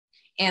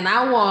 And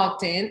I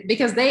walked in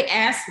because they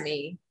asked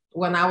me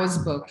when I was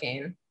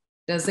booking,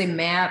 does it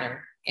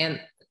matter?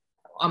 And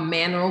a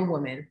man or a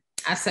woman?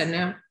 I said,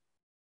 no.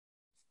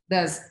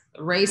 Does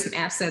race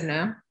matter? I said,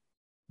 no.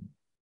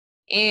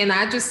 And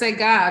I just say,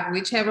 God,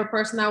 whichever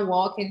person I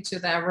walk into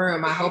that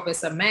room, I hope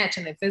it's a match.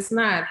 And if it's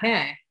not,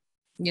 hey,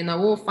 you know,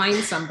 we'll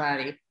find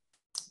somebody.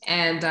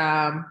 And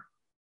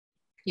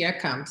here it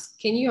comes.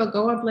 Can you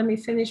go up? Let me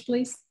finish,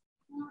 please.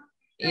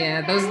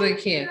 Yeah, those are the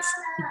kids.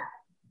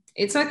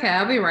 It's okay.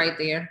 I'll be right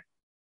there.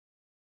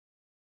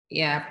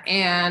 Yeah.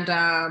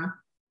 And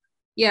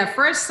Yeah,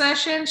 first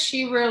session,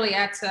 she really,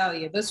 I tell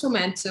you, this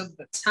woman took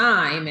the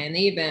time and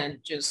even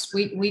just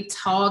we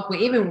talked, we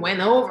even went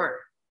over.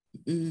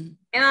 Mm.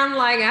 And I'm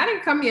like, I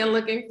didn't come here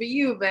looking for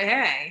you, but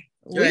hey,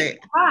 we Right.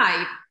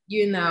 tried,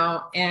 you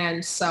know.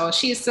 And so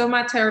she's still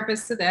my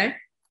therapist today,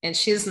 and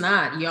she's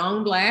not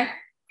young, black,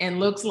 and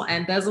looks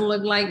and doesn't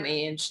look like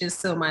me, and she's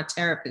still my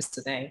therapist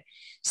today.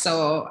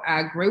 So I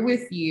agree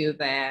with you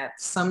that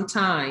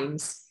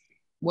sometimes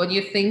what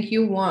you think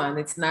you want,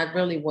 it's not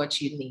really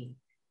what you need.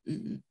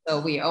 Mm-hmm.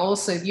 So we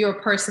also, if you're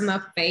a person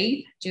of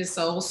faith, just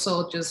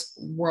also just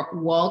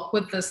walk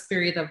with the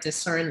spirit of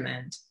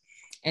discernment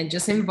and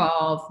just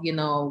involve, you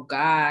know,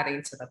 God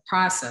into the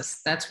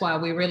process. That's why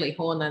we really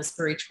hold on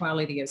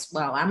spirituality as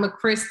well. I'm a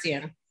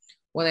Christian.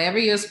 Whatever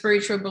your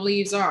spiritual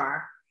beliefs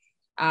are,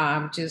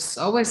 just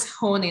always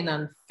honing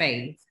on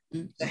faith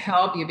to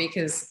help you,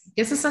 because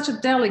this is such a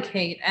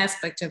delicate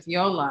aspect of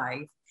your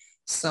life.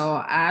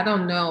 So I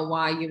don't know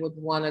why you would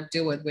want to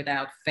do it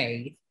without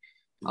faith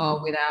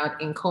or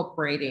without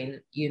incorporating,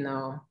 you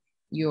know,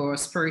 your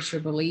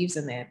spiritual beliefs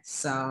in it.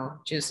 So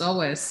just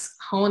always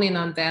honing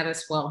on that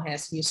as well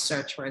as you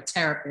search for a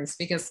therapist,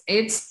 because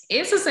it's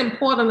as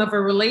important of a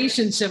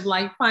relationship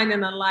like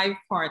finding a life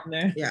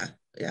partner. Yeah,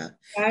 yeah.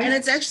 Right? And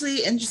it's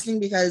actually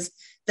interesting because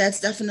that's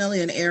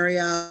definitely an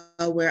area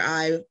where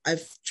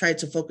I've tried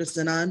to focus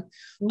in on,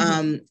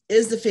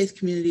 is the faith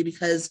community,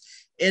 because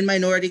in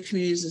minority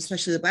communities,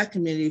 especially the Black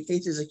community,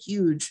 faith is a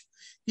huge,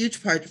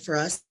 huge part for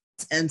us.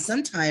 And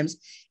sometimes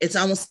it's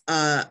almost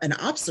an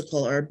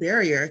obstacle or a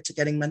barrier to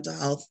getting mental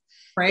health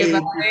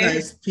aid,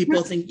 because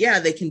people think, yeah,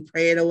 they can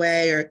pray it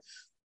away, or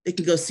they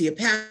can go see a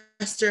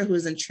pastor who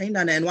isn't trained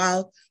on it. And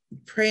while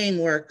praying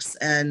works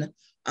and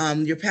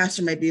your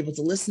pastor might be able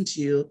to listen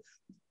to you,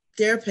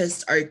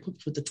 therapists are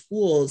equipped with the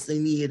tools they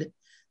need,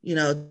 you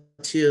know,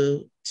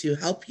 to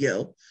help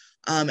you.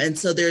 And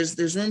so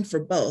there's room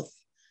for both.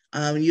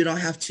 You don't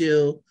have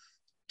to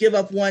give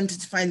up one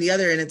to find the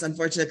other. And it's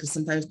unfortunate because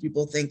sometimes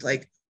people think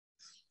like,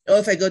 oh,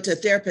 if I go to a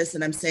therapist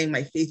and I'm saying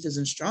my faith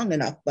isn't strong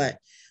enough. But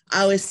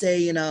I always say,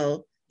 you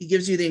know, he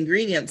gives you the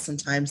ingredients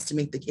sometimes to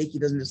make the cake. He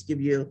doesn't just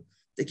give you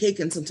the cake.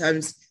 And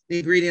sometimes the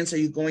ingredients are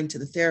you going to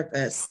the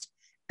therapist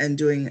and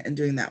doing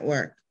that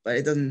work, but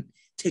it doesn't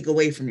take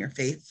away from your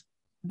faith.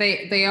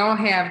 They all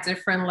have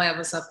different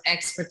levels of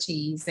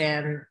expertise,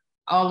 and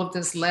all of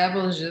these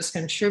levels just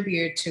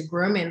contribute to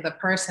grooming the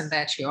person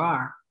that you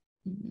are.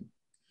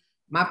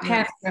 My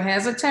pastor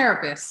has a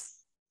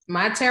therapist.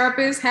 My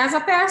therapist has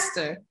a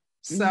pastor.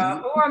 So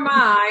who am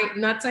I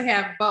not to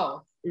have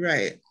both?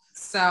 Right.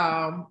 So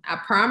I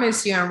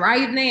promise you, and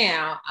right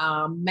now,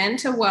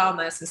 mental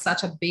wellness is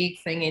such a big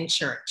thing in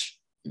church.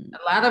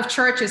 A lot of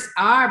churches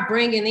are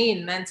bringing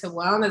in mental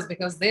wellness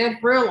because they've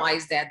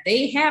realized that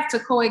they have to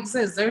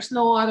coexist. There's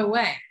no other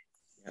way.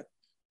 Yep.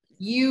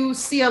 You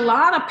see a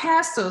lot of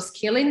pastors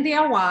killing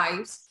their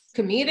wives,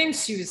 committing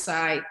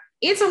suicide.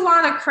 It's a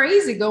lot of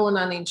crazy going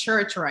on in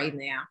church right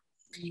now.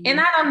 And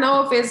I don't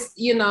know if it's,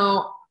 you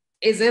know,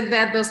 is it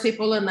that those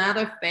people are not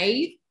of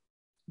faith?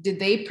 Did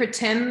they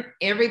pretend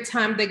every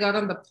time they got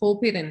on the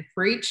pulpit and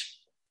preach?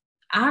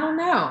 I don't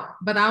know,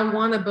 but I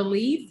want to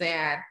believe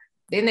that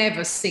they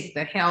never seek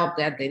the help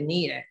that they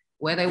needed,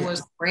 whether it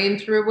was praying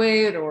through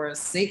it or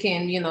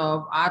seeking, you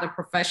know, other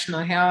professional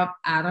help.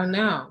 I don't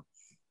know.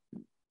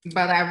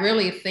 But I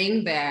really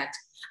think that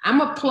I'm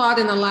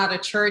applauding a lot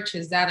of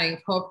churches that are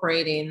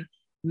incorporating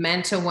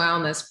mental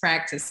wellness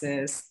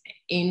practices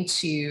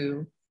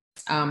into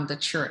the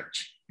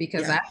church,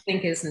 because I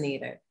think it's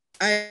needed.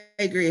 I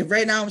agree.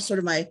 Right now, sort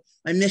of my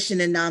mission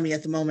in NAMI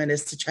at the moment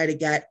is to try to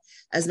get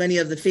as many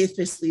of the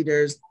faith-based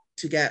leaders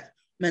to get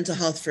mental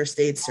health first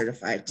aid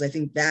certified, because I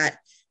think that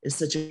is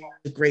such a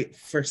great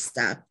first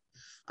step.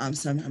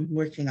 So I'm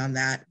working on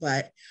that,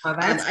 but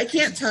I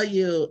can't tell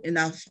you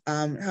enough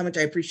how much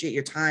I appreciate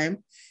your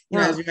time. You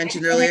know, as you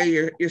mentioned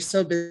earlier, you're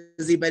so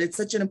busy, but it's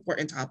such an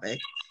important topic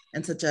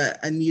and such a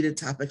needed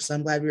topic. So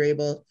I'm glad we were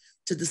able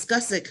to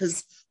discuss it,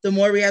 because the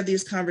more we have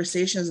these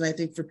conversations, and I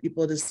think for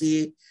people to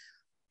see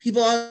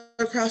people all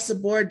across the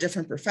board,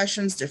 different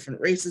professions, different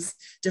races,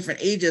 different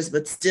ages,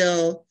 but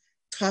still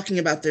talking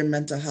about their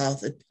mental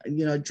health,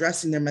 you know,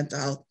 addressing their mental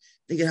health,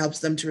 I think it helps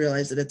them to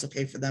realize that it's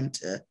okay for them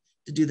to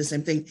do the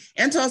same thing,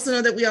 and to also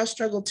know that we all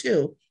struggle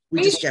too.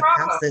 We just get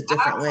past it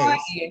different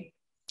ways.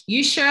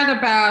 You shared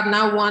about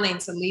not wanting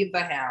to leave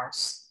the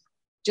house.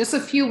 Just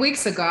a few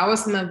weeks ago, I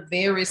was in a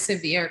very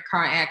severe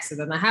car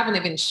accident. I haven't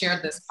even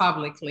shared this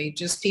publicly.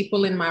 Just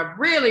people in my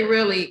really,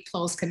 really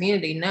close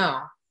community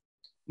know.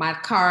 My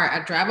car,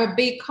 I drive a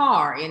big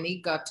car, and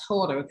it got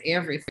totaled,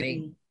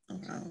 everything.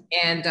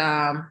 And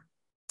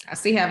I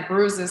still have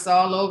bruises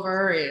all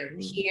over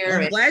and here.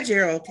 Well, I'm glad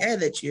you're okay,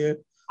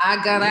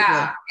 I got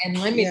out.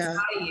 And let me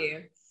tell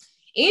you,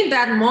 in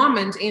that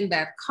moment, in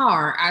that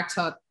car, I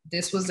thought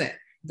this was it.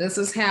 This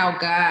is how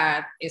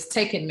God is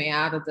taking me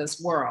out of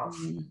this world.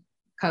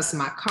 Because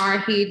my car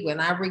hit. When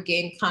I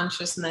regained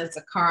consciousness,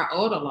 the car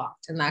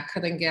auto-locked and I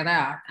couldn't get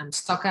out. I'm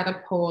stuck at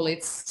a pole.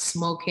 It's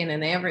smoking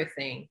and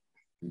everything.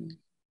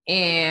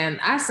 And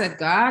I said,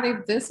 God,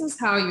 if this is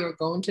how you're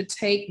going to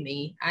take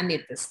me, I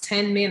need this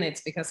 10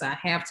 minutes because I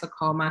have to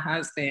call my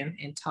husband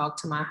and talk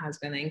to my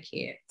husband and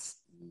kids.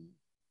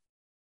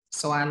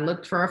 So I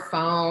looked for a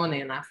phone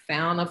and I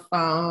found a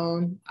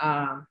phone.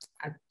 I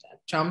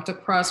jumped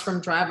across from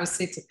driver's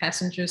seat to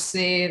passenger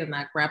seat and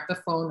I grabbed the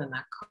phone and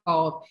I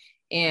called.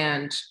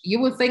 And you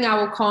would think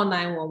I would call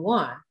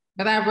 911,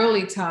 but I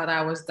really thought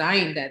I was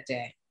dying that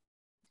day.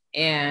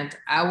 And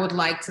I would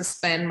like to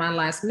spend my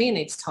last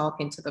minutes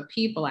talking to the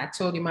people. I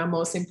told you my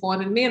most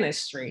important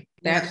ministry.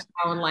 That's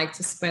how I would like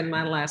to spend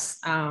my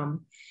last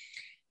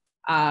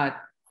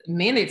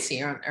minutes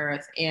here on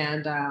earth.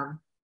 And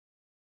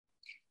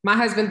my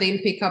husband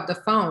didn't pick up the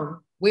phone.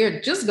 We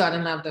had just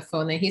gotten off the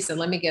phone and he said,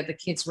 let me get the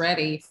kids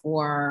ready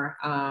for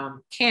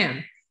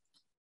camp.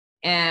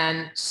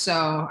 And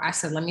so I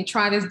said, let me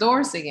try these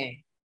doors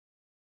again.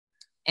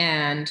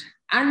 And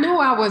I knew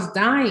I was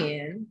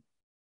dying,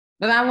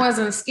 but I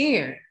wasn't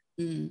scared.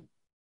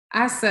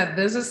 I said,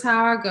 this is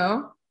how I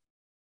go,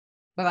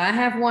 but I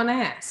have one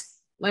ask.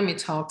 Let me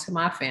talk to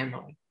my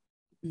family.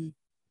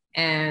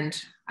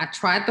 And I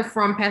tried the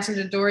front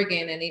passenger door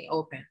again and it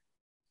opened.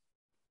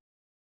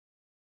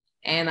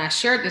 And I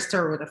shared this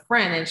story with a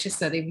friend and she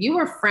said, if you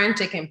were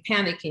frantic and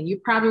panicking, you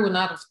probably would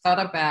not have thought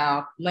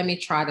about, let me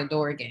try the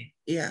door again.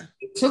 Yeah.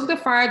 It took the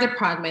fire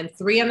department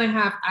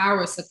 3.5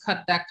 hours to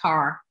cut that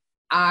car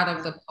out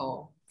of the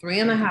pole,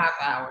 3.5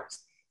 hours.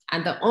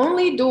 And the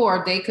only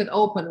door they could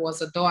open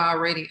was a door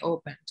already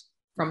opened.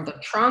 From the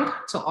trunk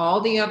to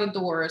all the other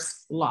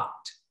doors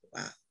locked.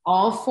 Wow.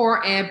 All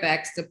 4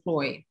 airbags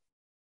deployed.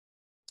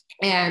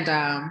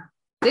 And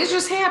this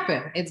just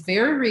happened. It's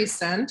very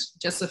recent,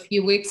 just a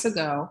few weeks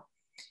ago.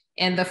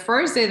 And the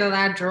first day that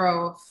I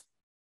drove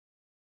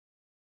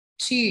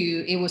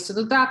it was to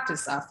the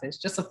doctor's office,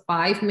 just a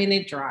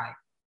 5-minute drive.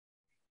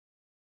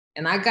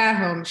 And I got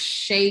home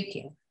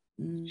shaking.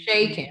 And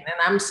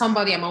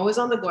I'm always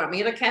on the go. I'm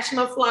either catching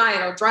a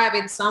flight or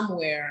driving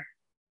somewhere.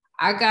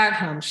 I got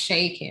home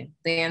shaking.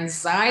 The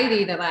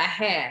anxiety that I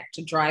had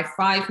to drive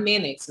 5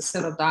 minutes to see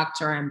the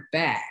doctor and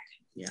back.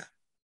 Yeah.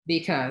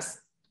 Because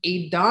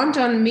it dawned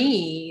on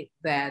me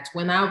that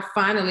when I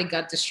finally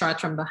got discharged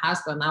from the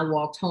hospital and I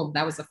walked home,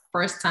 that was the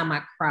first time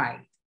I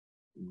cried.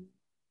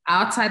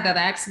 Outside that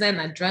accident,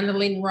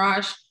 adrenaline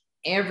rush,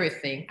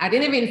 everything. I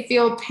didn't even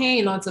feel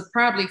pain until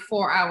probably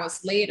 4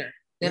 hours later.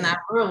 Then I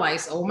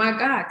realized, oh my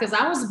God, because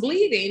I was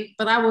bleeding,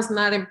 but I was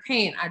not in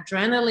pain.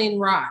 Adrenaline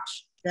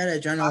rush. That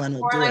adrenaline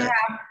will do it. 4.5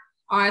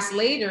 hours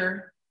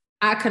later,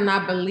 I could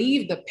not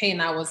believe the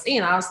pain I was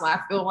in. I was like,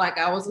 I feel like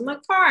I was in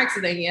a car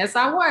accident. Yes,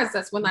 I was.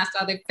 That's when I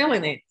started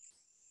feeling it.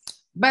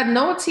 But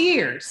no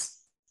tears.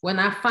 When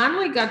I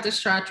finally got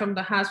discharged from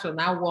the hospital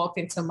and I walked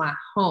into my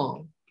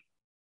home,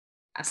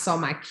 I saw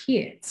my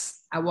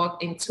kids. I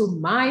walked into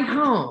my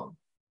home.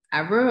 I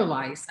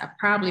realized I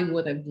probably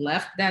would have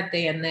left that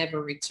day and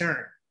never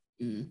returned.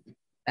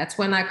 That's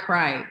when I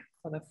cried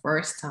for the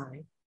first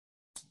time.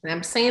 And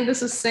I'm saying this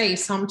to say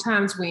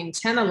sometimes we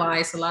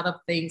internalize a lot of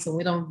things and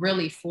we don't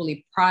really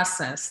fully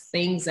process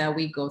things that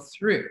we go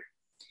through.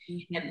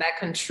 And that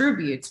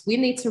contributes. We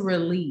need to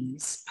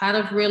release. Part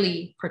of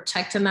really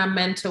protecting our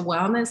mental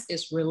wellness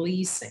is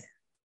releasing.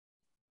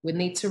 We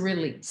need to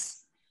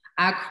release.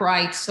 I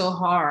cried so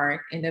hard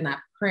and then I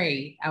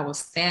prayed. I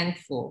was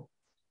thankful.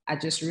 I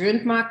just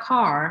ruined my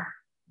car,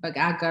 but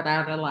I got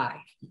out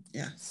alive.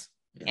 Yes.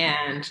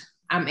 And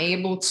I'm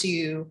able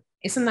to,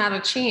 it's another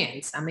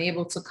chance. I'm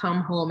able to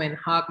come home and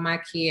hug my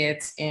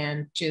kids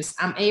and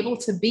I'm able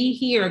to be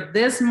here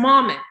this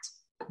moment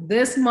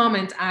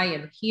I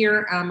am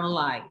here, I'm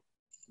alive.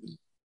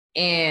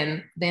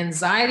 And the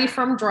anxiety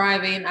from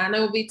driving, I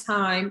know it'll be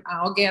time,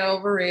 I'll get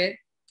over it,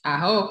 I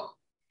hope,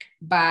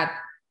 but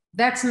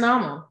that's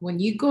normal. When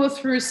you go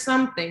through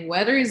something,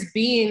 whether it's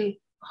being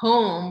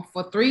home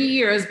for 3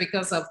 years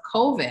because of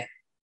COVID,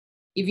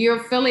 if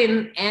you're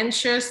feeling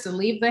anxious to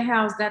leave the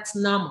house, that's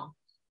normal.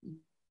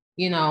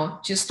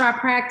 Just start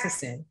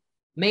practicing.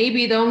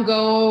 Maybe don't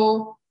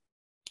go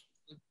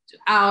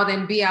out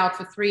and be out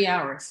for 3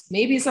 hours.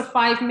 Maybe it's a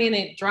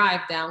 5-minute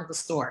drive down the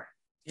store.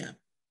 Yeah.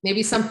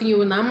 Maybe something you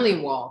would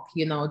normally walk,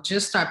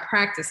 just start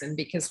practicing.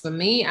 Because for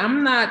me,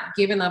 I'm not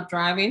giving up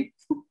driving.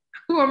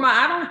 Who am I?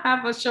 I don't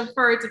have a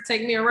chauffeur to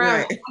take me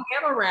around. Right. I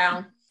get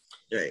around.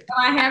 Right. But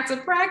I have to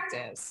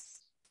practice.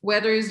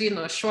 Whether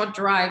it's, short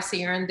drives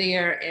here and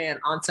there, and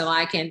until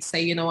I can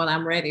say, you know what,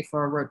 I'm ready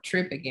for a road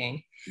trip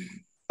again.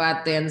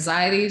 But the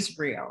anxiety is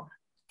real.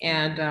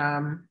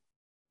 And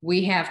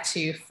we have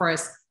to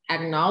first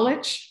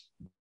acknowledge,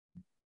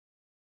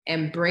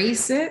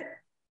 embrace it,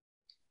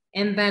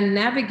 and then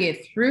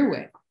navigate through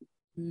it.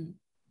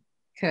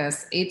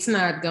 Because it's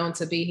not going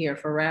to be here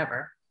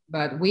forever.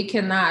 But we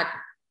cannot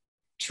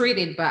treat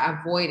it by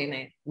avoiding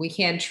it. We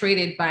can't treat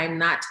it by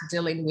not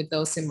dealing with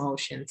those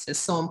emotions. It's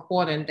so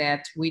important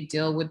that we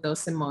deal with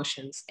those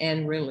emotions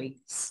and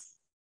release.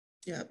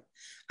 Yep,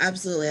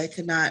 absolutely. I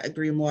could not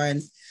agree more.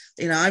 And,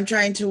 I'm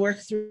trying to work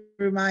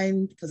through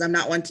mine because I'm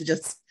not one to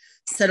just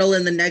settle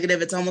in the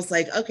negative. It's almost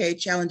like, okay,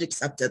 challenge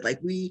accepted. Like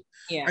we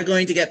are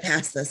going to get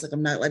past this. Like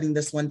I'm not letting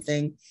this one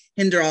thing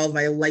hinder all of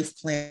my life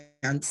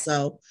plans.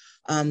 So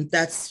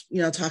that's,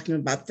 talking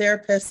about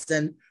therapists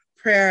and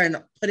prayer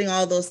and putting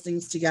all those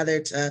things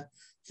together to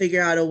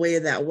figure out a way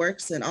that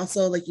works. And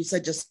also, like you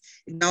said, just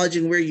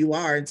acknowledging where you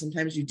are. And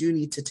sometimes you do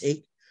need to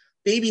take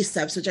baby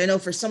steps, which I know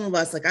for some of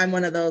us, like I'm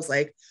one of those,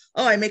 like,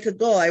 oh, I make a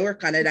goal, I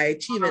work on it, I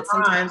achieve it.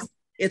 Sometimes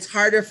it's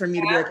harder for me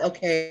to be like,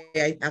 okay,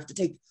 I have to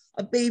take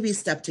a baby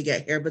step to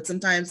get here. But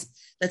sometimes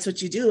that's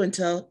what you do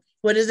until,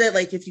 what is it?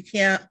 Like if you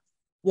can't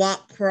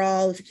walk,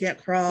 crawl, if you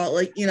can't crawl,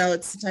 like,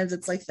 sometimes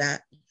it's like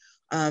that.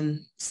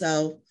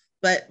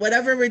 But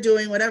whatever we're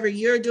doing, whatever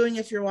you're doing,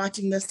 if you're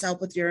watching this to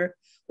help with your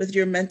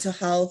mental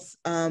health,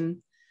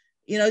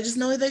 just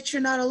know that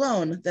you're not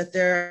alone, that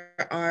there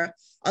are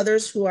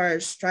others who are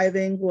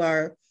striving, who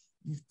are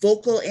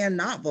vocal and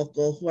not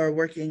vocal, who are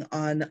working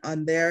on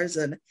theirs,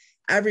 and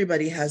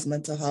everybody has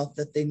mental health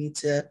that they need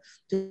to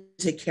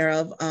take care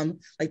of.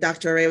 Like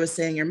Dr. Arrey was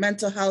saying, your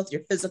mental health,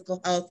 your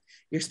physical health,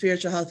 your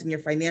spiritual health, and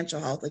your financial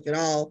health, like it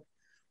all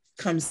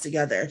comes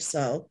together.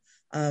 So,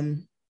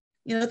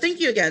 thank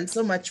you again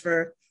so much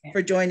for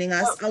joining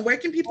us. Where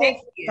can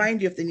people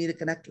find you if they need to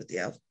connect with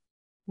you?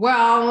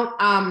 Well,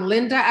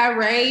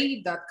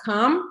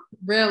 lindaarrey.com.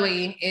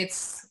 Really,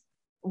 it's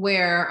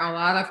where a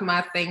lot of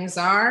my things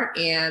are.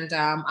 And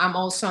I'm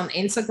also on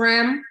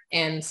Instagram,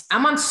 and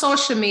I'm on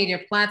social media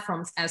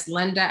platforms as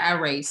Linda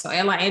Arrey. So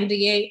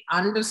LINDA_ARREY.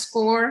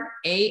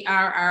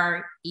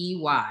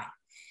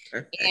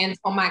 Perfect. And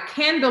for my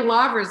candle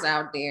lovers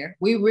out there,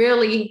 we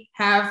really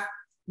have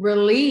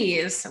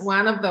released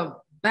one of the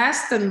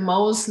best and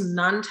most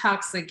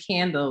non-toxic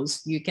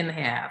candles you can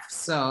have.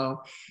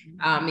 So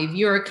if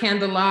you're a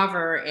candle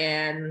lover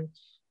and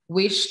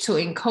wish to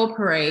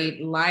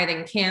incorporate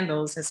lighting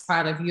candles as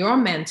part of your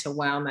mental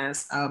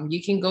wellness,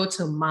 you can go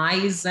to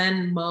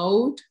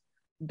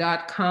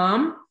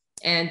myzenmode.com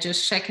and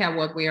just check out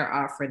what we are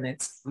offering.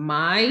 It's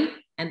my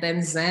and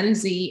then Zen,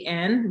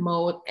 Z-N,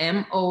 mode,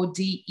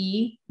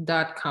 MODE.com.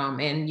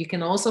 And you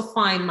can also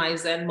find My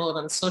Zen Mode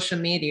on social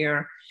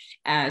media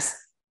as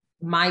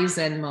My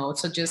Zen Mode.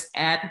 So just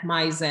add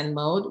My Zen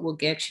Mode will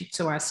get you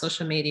to our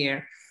social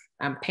media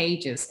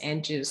pages.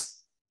 And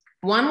just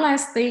one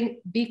last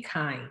thing, be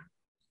kind.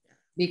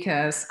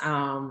 Because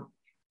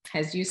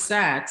as you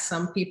said,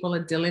 some people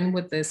are dealing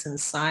with this in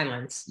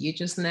silence. You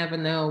just never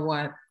know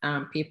what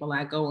people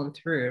are going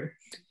through.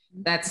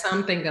 That's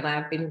something that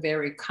I've been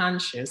very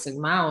conscious in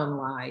my own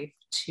life,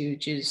 to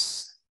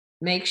just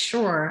make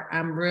sure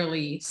I'm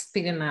really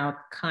spitting out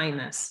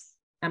kindness.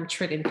 I'm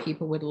treating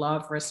people with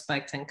love,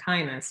 respect, and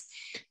kindness.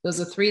 Those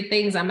are three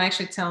things I'm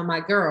actually telling my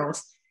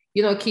girls.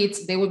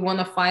 Kids, they would want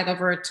to fight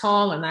over a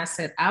toy. And I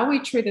said, are we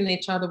treating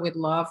each other with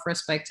love,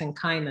 respect, and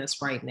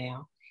kindness right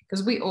now?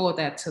 Because we owe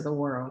that to the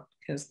world,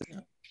 because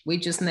we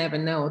just never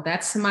know.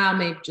 That smile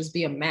may just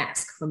be a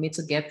mask for me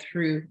to get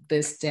through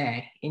this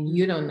day, and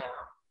you don't know.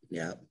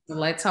 Yeah. So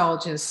let's all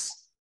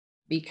just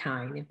be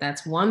kind. If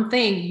that's one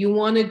thing you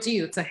want to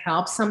do to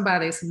help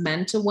somebody's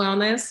mental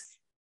wellness,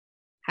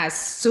 as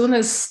soon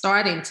as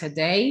starting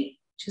today,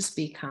 just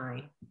be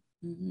kind.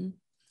 Mm-hmm.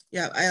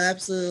 Yeah, I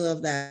absolutely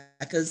love that,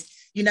 because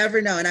you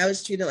never know. And I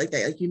was treated like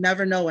that. Like you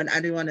never know when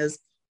anyone is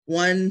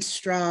one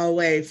straw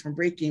away from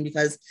breaking,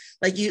 because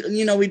like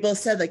we both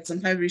said, like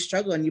sometimes we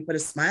struggle and you put a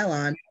smile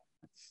on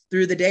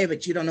through the day,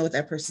 but you don't know what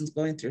that person's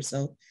going through.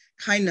 So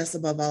kindness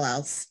above all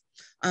else.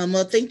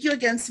 Well, thank you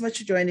again so much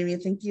for joining me.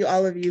 Thank you,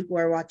 all of you who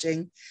are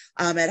watching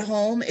at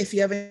home. If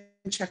you haven't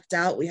checked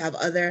out, we have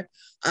other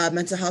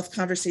mental health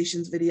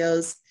conversations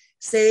videos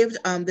saved.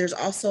 There's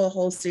also a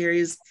whole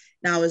series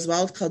now as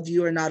well called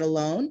You Are Not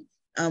Alone,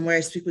 where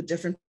I speak with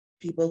different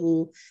people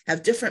who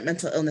have different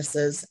mental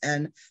illnesses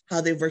and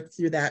how they've worked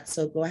through that.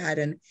 So go ahead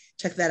and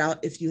check that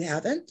out if you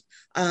haven't,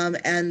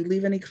 and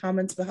leave any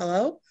comments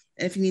below.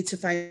 And if you need to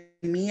find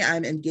me,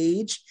 I'm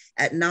engaged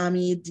at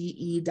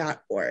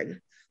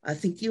namidelaware.org.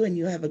 Thank you, and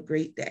you have a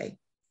great day.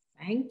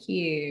 Thank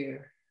you.